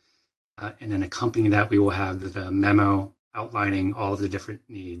adoption. And then accompanying that, we will have the memo outlining all of the different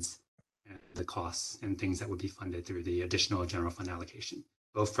needs and the costs and things that would be funded through the additional general fund allocation,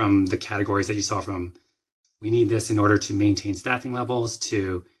 both from the categories that you saw from we need this in order to maintain staffing levels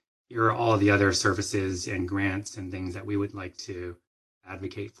to here are all the other services and grants and things that we would like to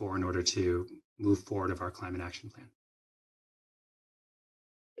advocate for in order to move forward of our climate action plan.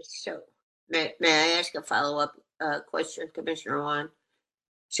 So may I ask a follow-up question, Commissioner Wan?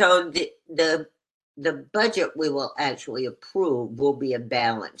 So the budget we will actually approve will be a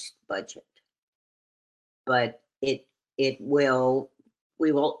balanced budget, but we will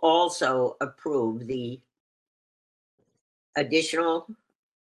also approve the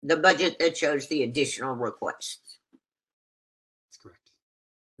budget that shows the additional requests. That's correct.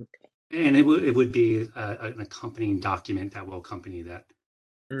 Okay. And it would be an accompanying document that will accompany that.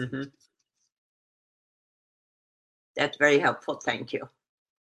 Mm-hmm. That's very helpful. Thank you.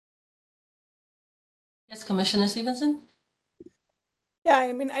 Yes, Commissioner Stevenson? Yeah,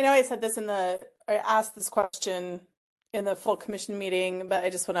 I mean, I know I said this I asked this question in the full commission meeting, but I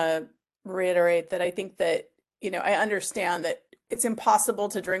just want to reiterate that I think that, I understand that it's impossible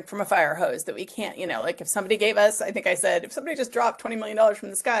to drink from a fire hose, that we can't, like if somebody gave us, I think I said, if somebody just dropped $20 million from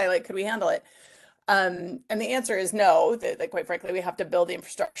the sky, like, could we handle it? And the answer is no, that quite frankly, we have to build the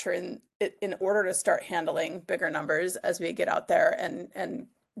infrastructure in order to start handling bigger numbers as we get out there and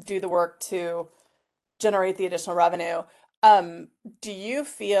do the work to generate the additional revenue. Do you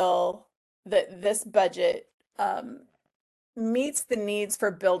feel that this budget meets the needs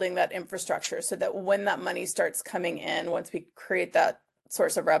for building that infrastructure so that when that money starts coming in, once we create that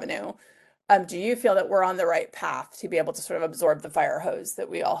source of revenue, do you feel that we're on the right path to be able to sort of absorb the fire hose that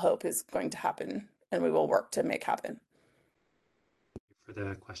we all hope is going to happen and we will work to make happen? For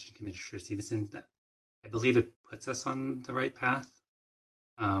the question, Commissioner Stevenson, I believe it puts us on the right path.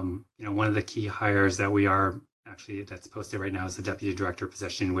 One of the key hires that we are actually that's posted right now is the deputy director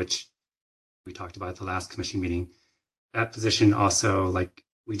position, which we talked about at the last commission meeting. That position also, like,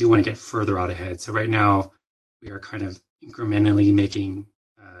 we do want to get further out ahead. So right now we are kind of incrementally making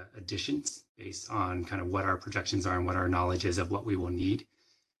additions based on kind of what our projections are and what our knowledge is of what we will need.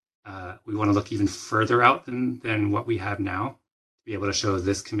 We want to look even further out than what we have now to be able to show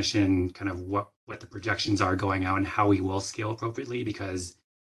this commission kind of what the projections are going out and how we will scale appropriately, because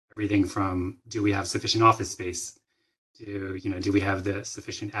everything from do we have sufficient office space to, do we have the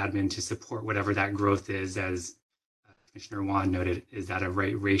sufficient admin to support whatever that growth is, as Commissioner Wan noted, is that a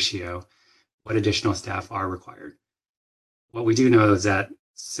right ratio? What additional staff are required? What we do know is that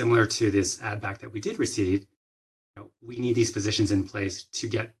similar to this add back that we did receive, we need these positions in place to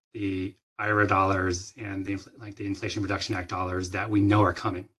get the IRA dollars and the Inflation Reduction Act dollars that we know are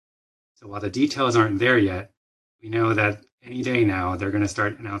coming. So while the details aren't there yet, we know that any day now they're going to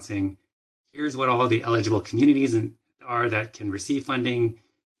start announcing, here's what all the eligible communities are that can receive funding.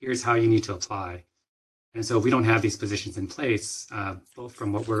 Here's how you need to apply. And so if we don't have these positions in place, both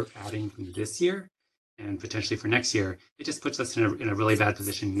from what we're adding from this year and potentially for next year, it just puts us in a really bad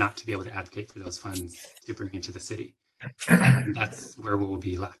position not to be able to advocate for those funds to bring into the city. And that's where we will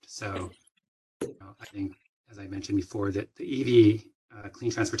be left. So I think, as I mentioned before, that the EV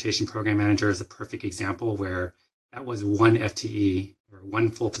Clean Transportation Program Manager is a perfect example where that was one FTE or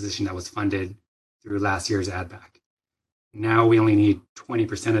one full position that was funded through last year's add back. Now we only need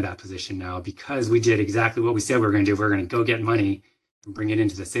 20% of that position now because we did exactly what we said we were going to do. We're going to go get money and bring it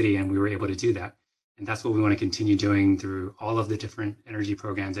into the city, and we were able to do that. And that's what we want to continue doing through all of the different energy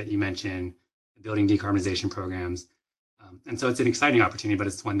programs that you mentioned, the building decarbonization programs. And so it's an exciting opportunity, but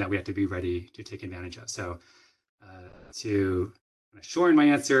it's one that we have to be ready to take advantage of. So to shorten my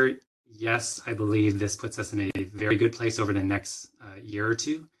answer, yes, I believe this puts us in a very good place over the next year or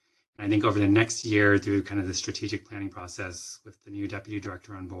two. And I think over the next year, through kind of the strategic planning process with the new deputy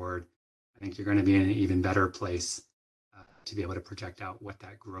director on board, I think you're going to be in an even better place to be able to project out what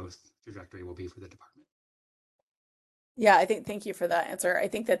that growth trajectory will be for the department. Yeah, thank you for that answer. I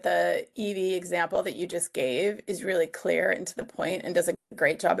think that the EV example that you just gave is really clear and to the point and does a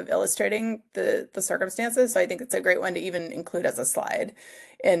great job of illustrating the circumstances. So I think it's a great one to even include as a slide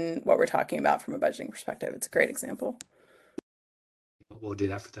in what we're talking about from a budgeting perspective. It's a great example. We'll do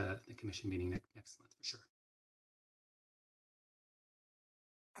that for the commission meeting next month for sure.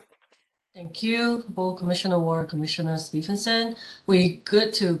 Thank you, both Commissioner Ward, Commissioner Stevenson. We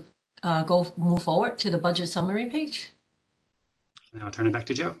good to move forward to the budget summary page. Now I'll turn it back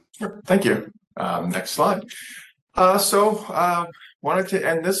to Joe. Sure. Thank you. Next slide. Wanted to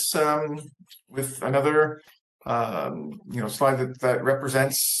end this with another slide that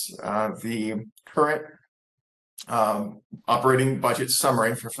represents the current operating budget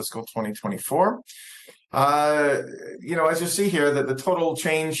summary for fiscal 2024. As you see here, that the total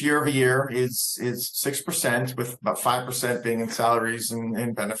change year over year is 6%, with about 5% being in salaries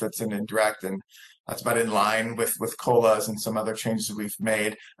and benefits and indirect, and that's about in line with COLAs and some other changes that we've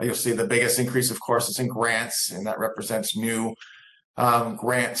made. You'll see the biggest increase, of course, is in grants, and that represents new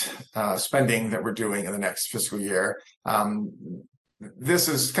grant spending that we're doing in the next fiscal year. This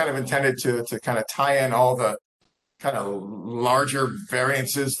is kind of intended to kind of tie in all the kind of larger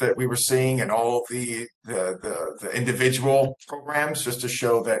variances that we were seeing in all the individual programs, just to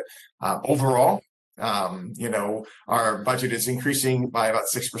show that overall, our budget is increasing by about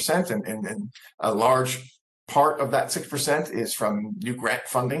 6%, and a large part of that 6% is from new grant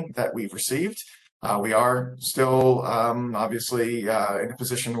funding that we've received. We are still obviously in a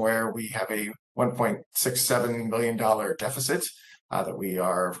position where we have a $1.67 million deficit that we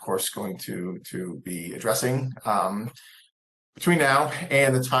are, of course, going to be addressing between now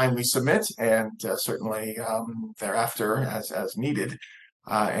and the time we submit, and certainly thereafter as needed.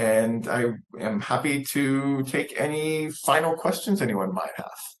 And I am happy to take any final questions anyone might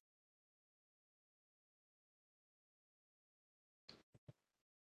have.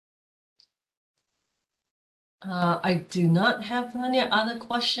 I do not have any other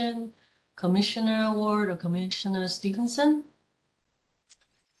question. Commissioner Ward or Commissioner Stevenson?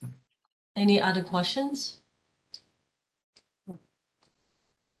 Any other questions?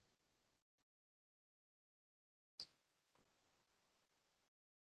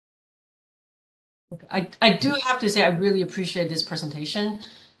 I do have to say I really appreciate this presentation.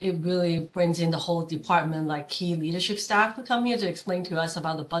 It really brings in the whole department, like key leadership staff, to come here to explain to us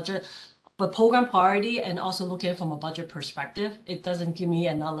about the budget, but program priority, and also look at it from a budget perspective. It doesn't give me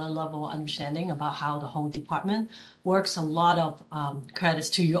another level of understanding about how the whole department works. A lot of credits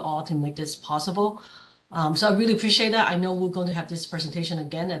to you all to make this possible. So I really appreciate that. I know we're going to have this presentation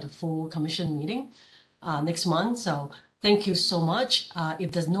again at the full commission meeting next month. So thank you so much.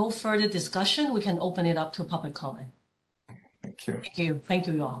 If there's no further discussion, we can open it up to public comment. Thank you. Thank you. Thank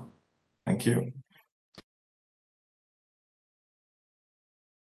you all. Thank you.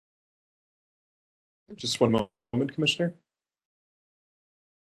 Just one moment, Commissioner.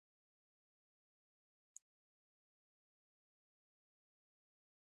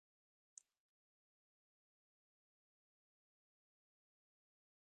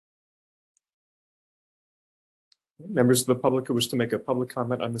 Members of the public who wish to make a public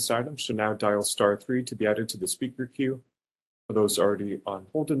comment on this item should now dial *3 to be added to the speaker queue. For those already on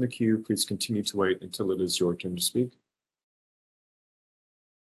hold in the queue, please continue to wait until it is your turn to speak.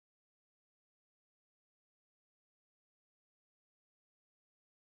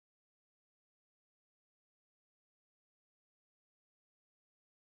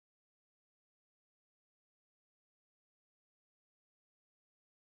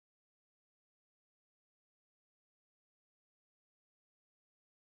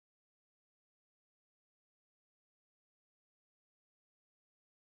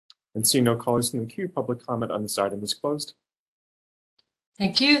 And seeing no callers in the queue, public comment on this item is closed.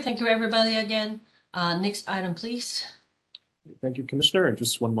 Thank you. Thank you, everybody, again. Next item, please. Thank you, Commissioner. And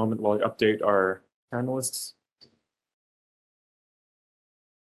just one moment while I update our panelists.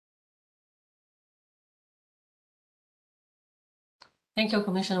 Thank you,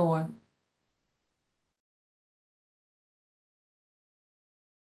 Commissioner Ward.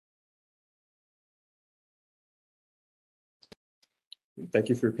 Thank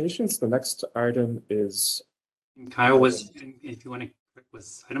you for your patience. The next item is Kyle, was, if you want to,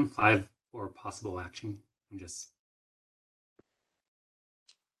 was item 5 for possible action? I'm just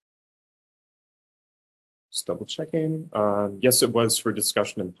double checking. Yes, it was for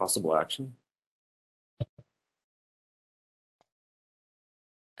discussion and possible action.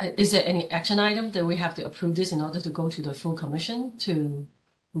 Is there any action item that we have to approve this in order to go to the full commission to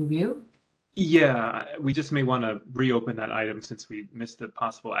review? Yeah, we just may want to reopen that item since we missed the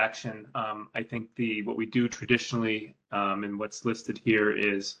possible action. I think what we do traditionally and what's listed here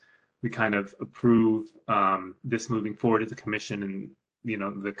is we kind of approve this moving forward to the commission,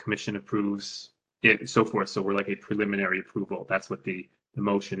 and the commission approves it, so forth. So we're like a preliminary approval. That's what the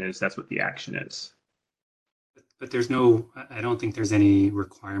motion is. That's what the action is. But there's no, I don't think there's any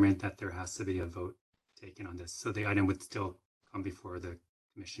requirement that there has to be a vote taken on this. So the item would still come before the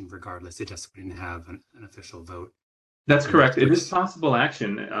commission regardless. It just wouldn't have an official vote. That's correct. It is possible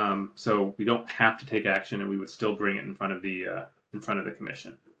action. So we don't have to take action, and we would still bring it in front of the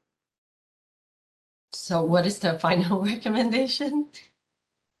commission. So what is the final recommendation?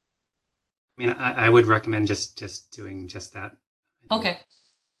 I mean, I would recommend just doing just that. Okay.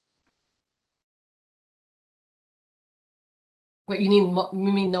 Wait, you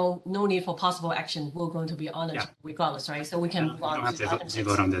mean no need for possible action? We're going to be on it regardless, right? So we can move on. You don't have to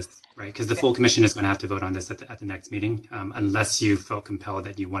vote on this, right? Because the full commission is going to have to vote on this at the next meeting, unless you felt compelled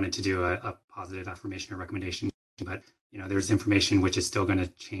that you wanted to do a positive affirmation or recommendation. But there's information which is still going to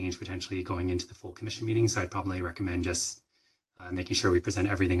change potentially going into the full commission meeting. So I'd probably recommend just making sure we present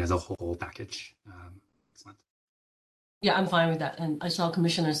everything as a whole package next month. Yeah, I'm fine with that. And I saw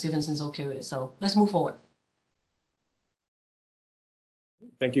Commissioner Stevenson's okay with it. So let's move forward.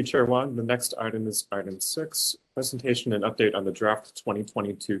 Thank you, Chair Wan. The next item is item 6, presentation and update on the draft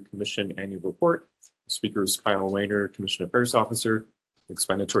 2022 Commission Annual Report. Speaker is Kyle Wayner, Commission Affairs Officer. The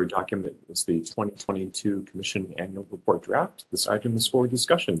explanatory document is the 2022 Commission Annual Report draft. This item is for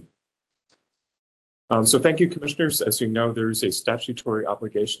discussion. So thank you, commissioners. As you know, there is a statutory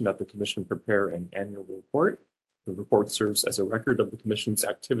obligation that the commission prepare an annual report. The report serves as a record of the commission's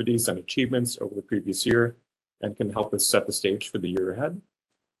activities and achievements over the previous year and can help us set the stage for the year ahead.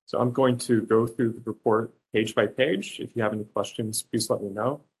 So I'm going to go through the report page by page. If you have any questions, please let me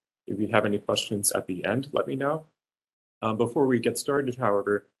know. If you have any questions at the end, let me know. Before we get started,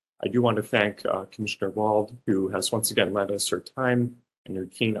 however, I do want to thank Commissioner Wald, who has once again lent us her time and her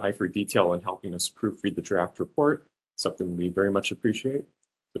keen eye for detail in helping us proofread the draft report, something we very much appreciate.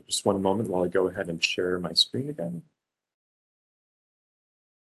 So just one moment while I go ahead and share my screen again.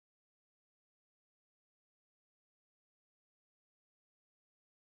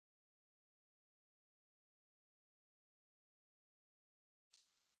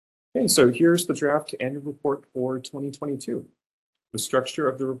 Okay, so here's the draft annual report for 2022. The structure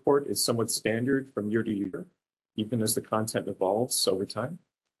of the report is somewhat standard from year to year, even as the content evolves over time.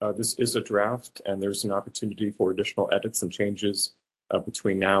 This is a draft, and there's an opportunity for additional edits and changes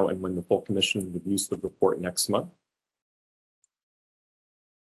between now and when the full commission reviews the report next month.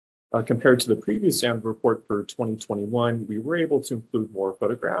 Compared to the previous annual report for 2021, we were able to include more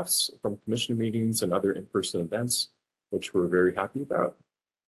photographs from commission meetings and other in-person events, which we're very happy about.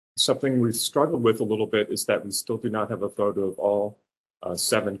 Something we've struggled with a little bit is that we still do not have a photo of all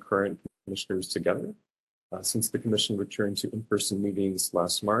 7 current commissioners together. Since the commission returned to in-person meetings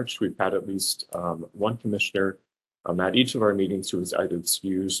last March, we've had at least one commissioner at each of our meetings who was either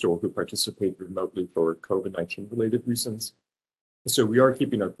excused or who participated remotely for COVID-19 related reasons. So we are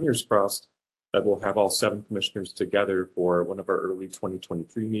keeping our fingers crossed that we'll have all 7 commissioners together for one of our early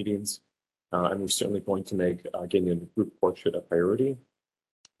 2023 meetings. And we're certainly going to make getting a group portrait a priority.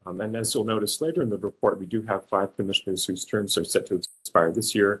 And as you'll notice later in the report, we do have 5 commissioners whose terms are set to expire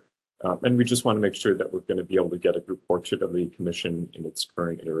this year. And we just want to make sure that we're going to be able to get a group portrait of the commission in its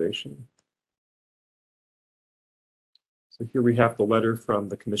current iteration. So here we have the letter from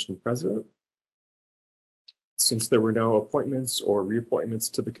the commission president. Since there were no appointments or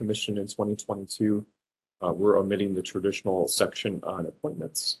reappointments to the commission in 2022, we're omitting the traditional section on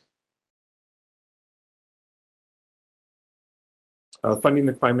appointments. Funding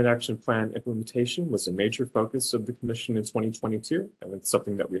the Climate Action Plan implementation was a major focus of the Commission in 2022, and it's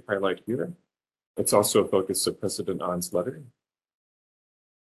something that we highlight here. It's also a focus of President On's letter.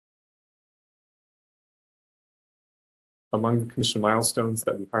 Among the Commission milestones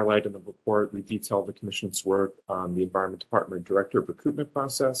that we highlight in the report, we detail the Commission's work on the Environment Department Director recruitment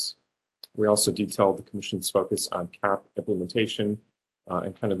process. We also detail the Commission's focus on CAP implementation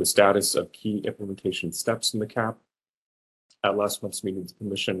and kind of the status of key implementation steps in the CAP. At last month's meeting, the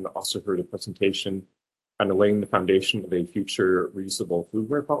Commission also heard a presentation kind of laying the foundation of a future reusable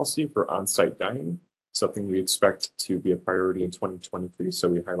foodware policy for on-site dining, something we expect to be a priority in 2023, so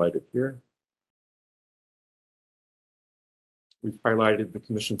we highlight it here. We've highlighted the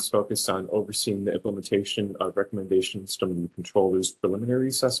Commission's focus on overseeing the implementation of recommendations from the Controller's preliminary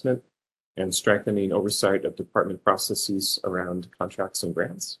assessment and strengthening oversight of department processes around contracts and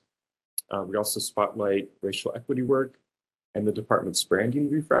grants. We also spotlight racial equity work and the department's branding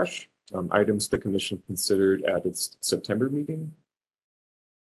refresh, items the Commission considered at its September meeting.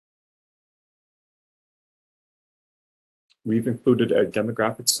 We've included a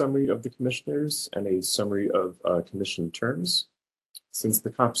demographic summary of the commissioners and a summary of commission terms. Since the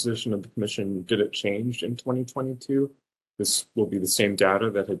composition of the commission didn't change in 2022, this will be the same data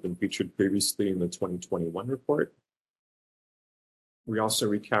that had been featured previously in the 2021 report. We also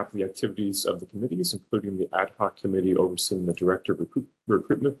recap the activities of the committees, including the ad hoc committee overseeing the director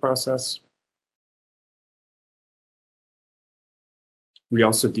recruitment process. We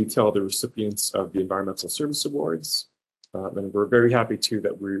also detail the recipients of the Environmental Service Awards. And we're very happy too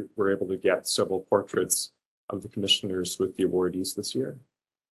that we were able to get several portraits of the commissioners with the awardees this year.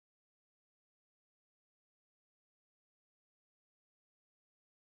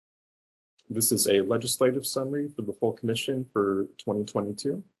 This is a legislative summary for the full commission for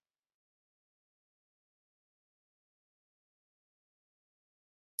 2022.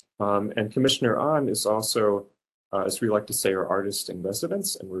 And Commissioner On is also, as we like to say, our artist in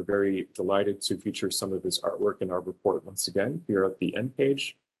residence, and we're very delighted to feature some of his artwork in our report once again here at the end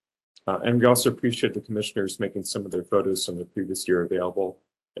page. And we also appreciate the commissioners making some of their photos from the previous year available.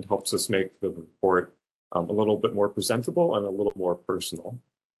 It helps us make the report a little bit more presentable and a little more personal.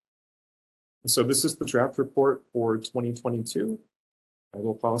 So this is the draft report for 2022. I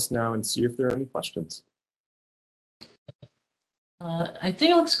will pause now and see if there are any questions. I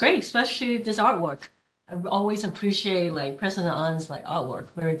think it looks great, especially this artwork. I always appreciate like President On's like artwork,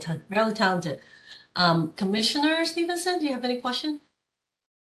 very talented. Commissioner Stevenson, do you have any question?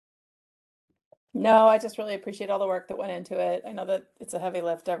 No, I just really appreciate all the work that went into it. I know that it's a heavy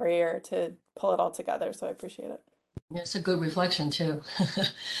lift every year to pull it all together, so I appreciate it. Yeah, it's a good reflection too.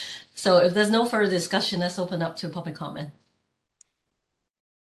 So if there's no further discussion, let's open up to public comment.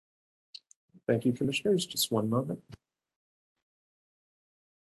 Thank you, commissioners. Just one moment.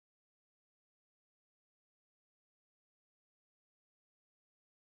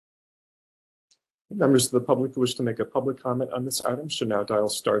 Members of the public who wish to make a public comment on this item should now dial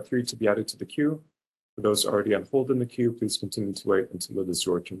 *3 to be added to the queue. For those already on hold in the queue, please continue to wait until it is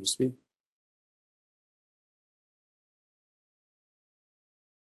your turn to speak.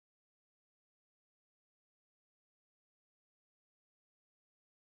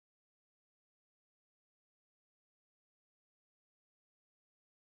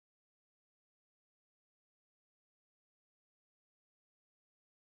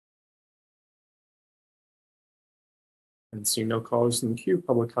 And seeing no callers in the queue,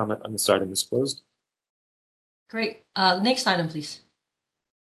 public comment on this item is closed. Great. Next item, please.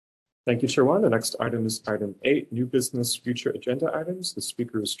 Thank you, Chairwan. The next item is item 8, new business future agenda items. The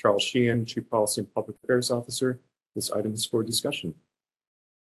speaker is Charles Sheehan, Chief Policy and Public Affairs Officer. This item is for discussion.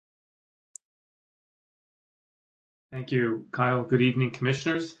 Thank you, Kyle. Good evening,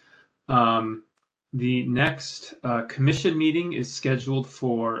 commissioners. The next commission meeting is scheduled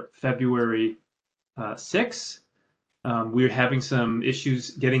for February 6th. We're having some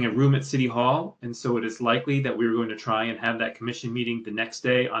issues getting a room at City Hall, and so it is likely that we're going to try and have that commission meeting the next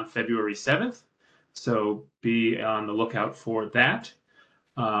day on February 7th. So be on the lookout for that.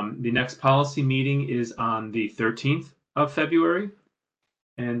 The next policy meeting is on the 13th of February,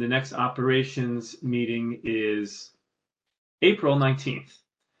 and the next operations meeting is April 19th.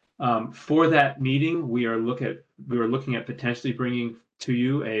 For that meeting, we are looking at potentially bringing to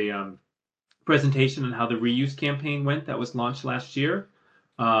you a presentation on how the reuse campaign went that was launched last year,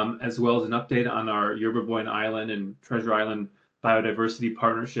 as well as an update on our Yerba Buena Island and Treasure Island biodiversity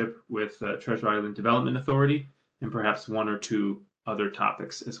partnership with Treasure Island Development Authority, and perhaps one or two other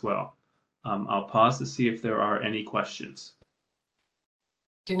topics as well. I'll pause to see if there are any questions.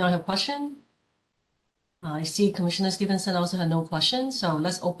 Do you not have a question? I see Commissioner Stevenson also had no questions, so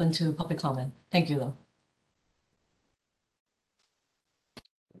let's open to public comment. Thank you, though.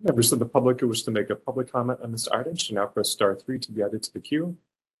 Members of the public who wish to make a public comment on this item should now press *3 to be added to the queue.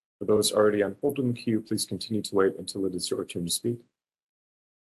 For those already on hold in the queue, please continue to wait until it is your turn to speak.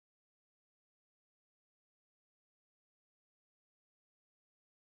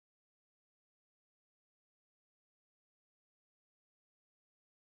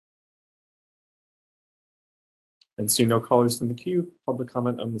 And seeing no callers in the queue, public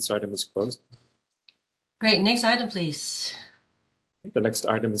comment on this item is closed. Great. Next item, please. The next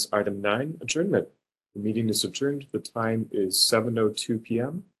item is item 9, adjournment. The meeting is adjourned. The time is 7:02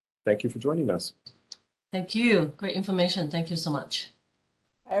 p.m. Thank you for joining us. Thank you. Great information. Thank you so much.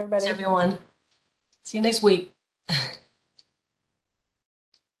 Hi, everybody. Thanks, everyone. See you next week.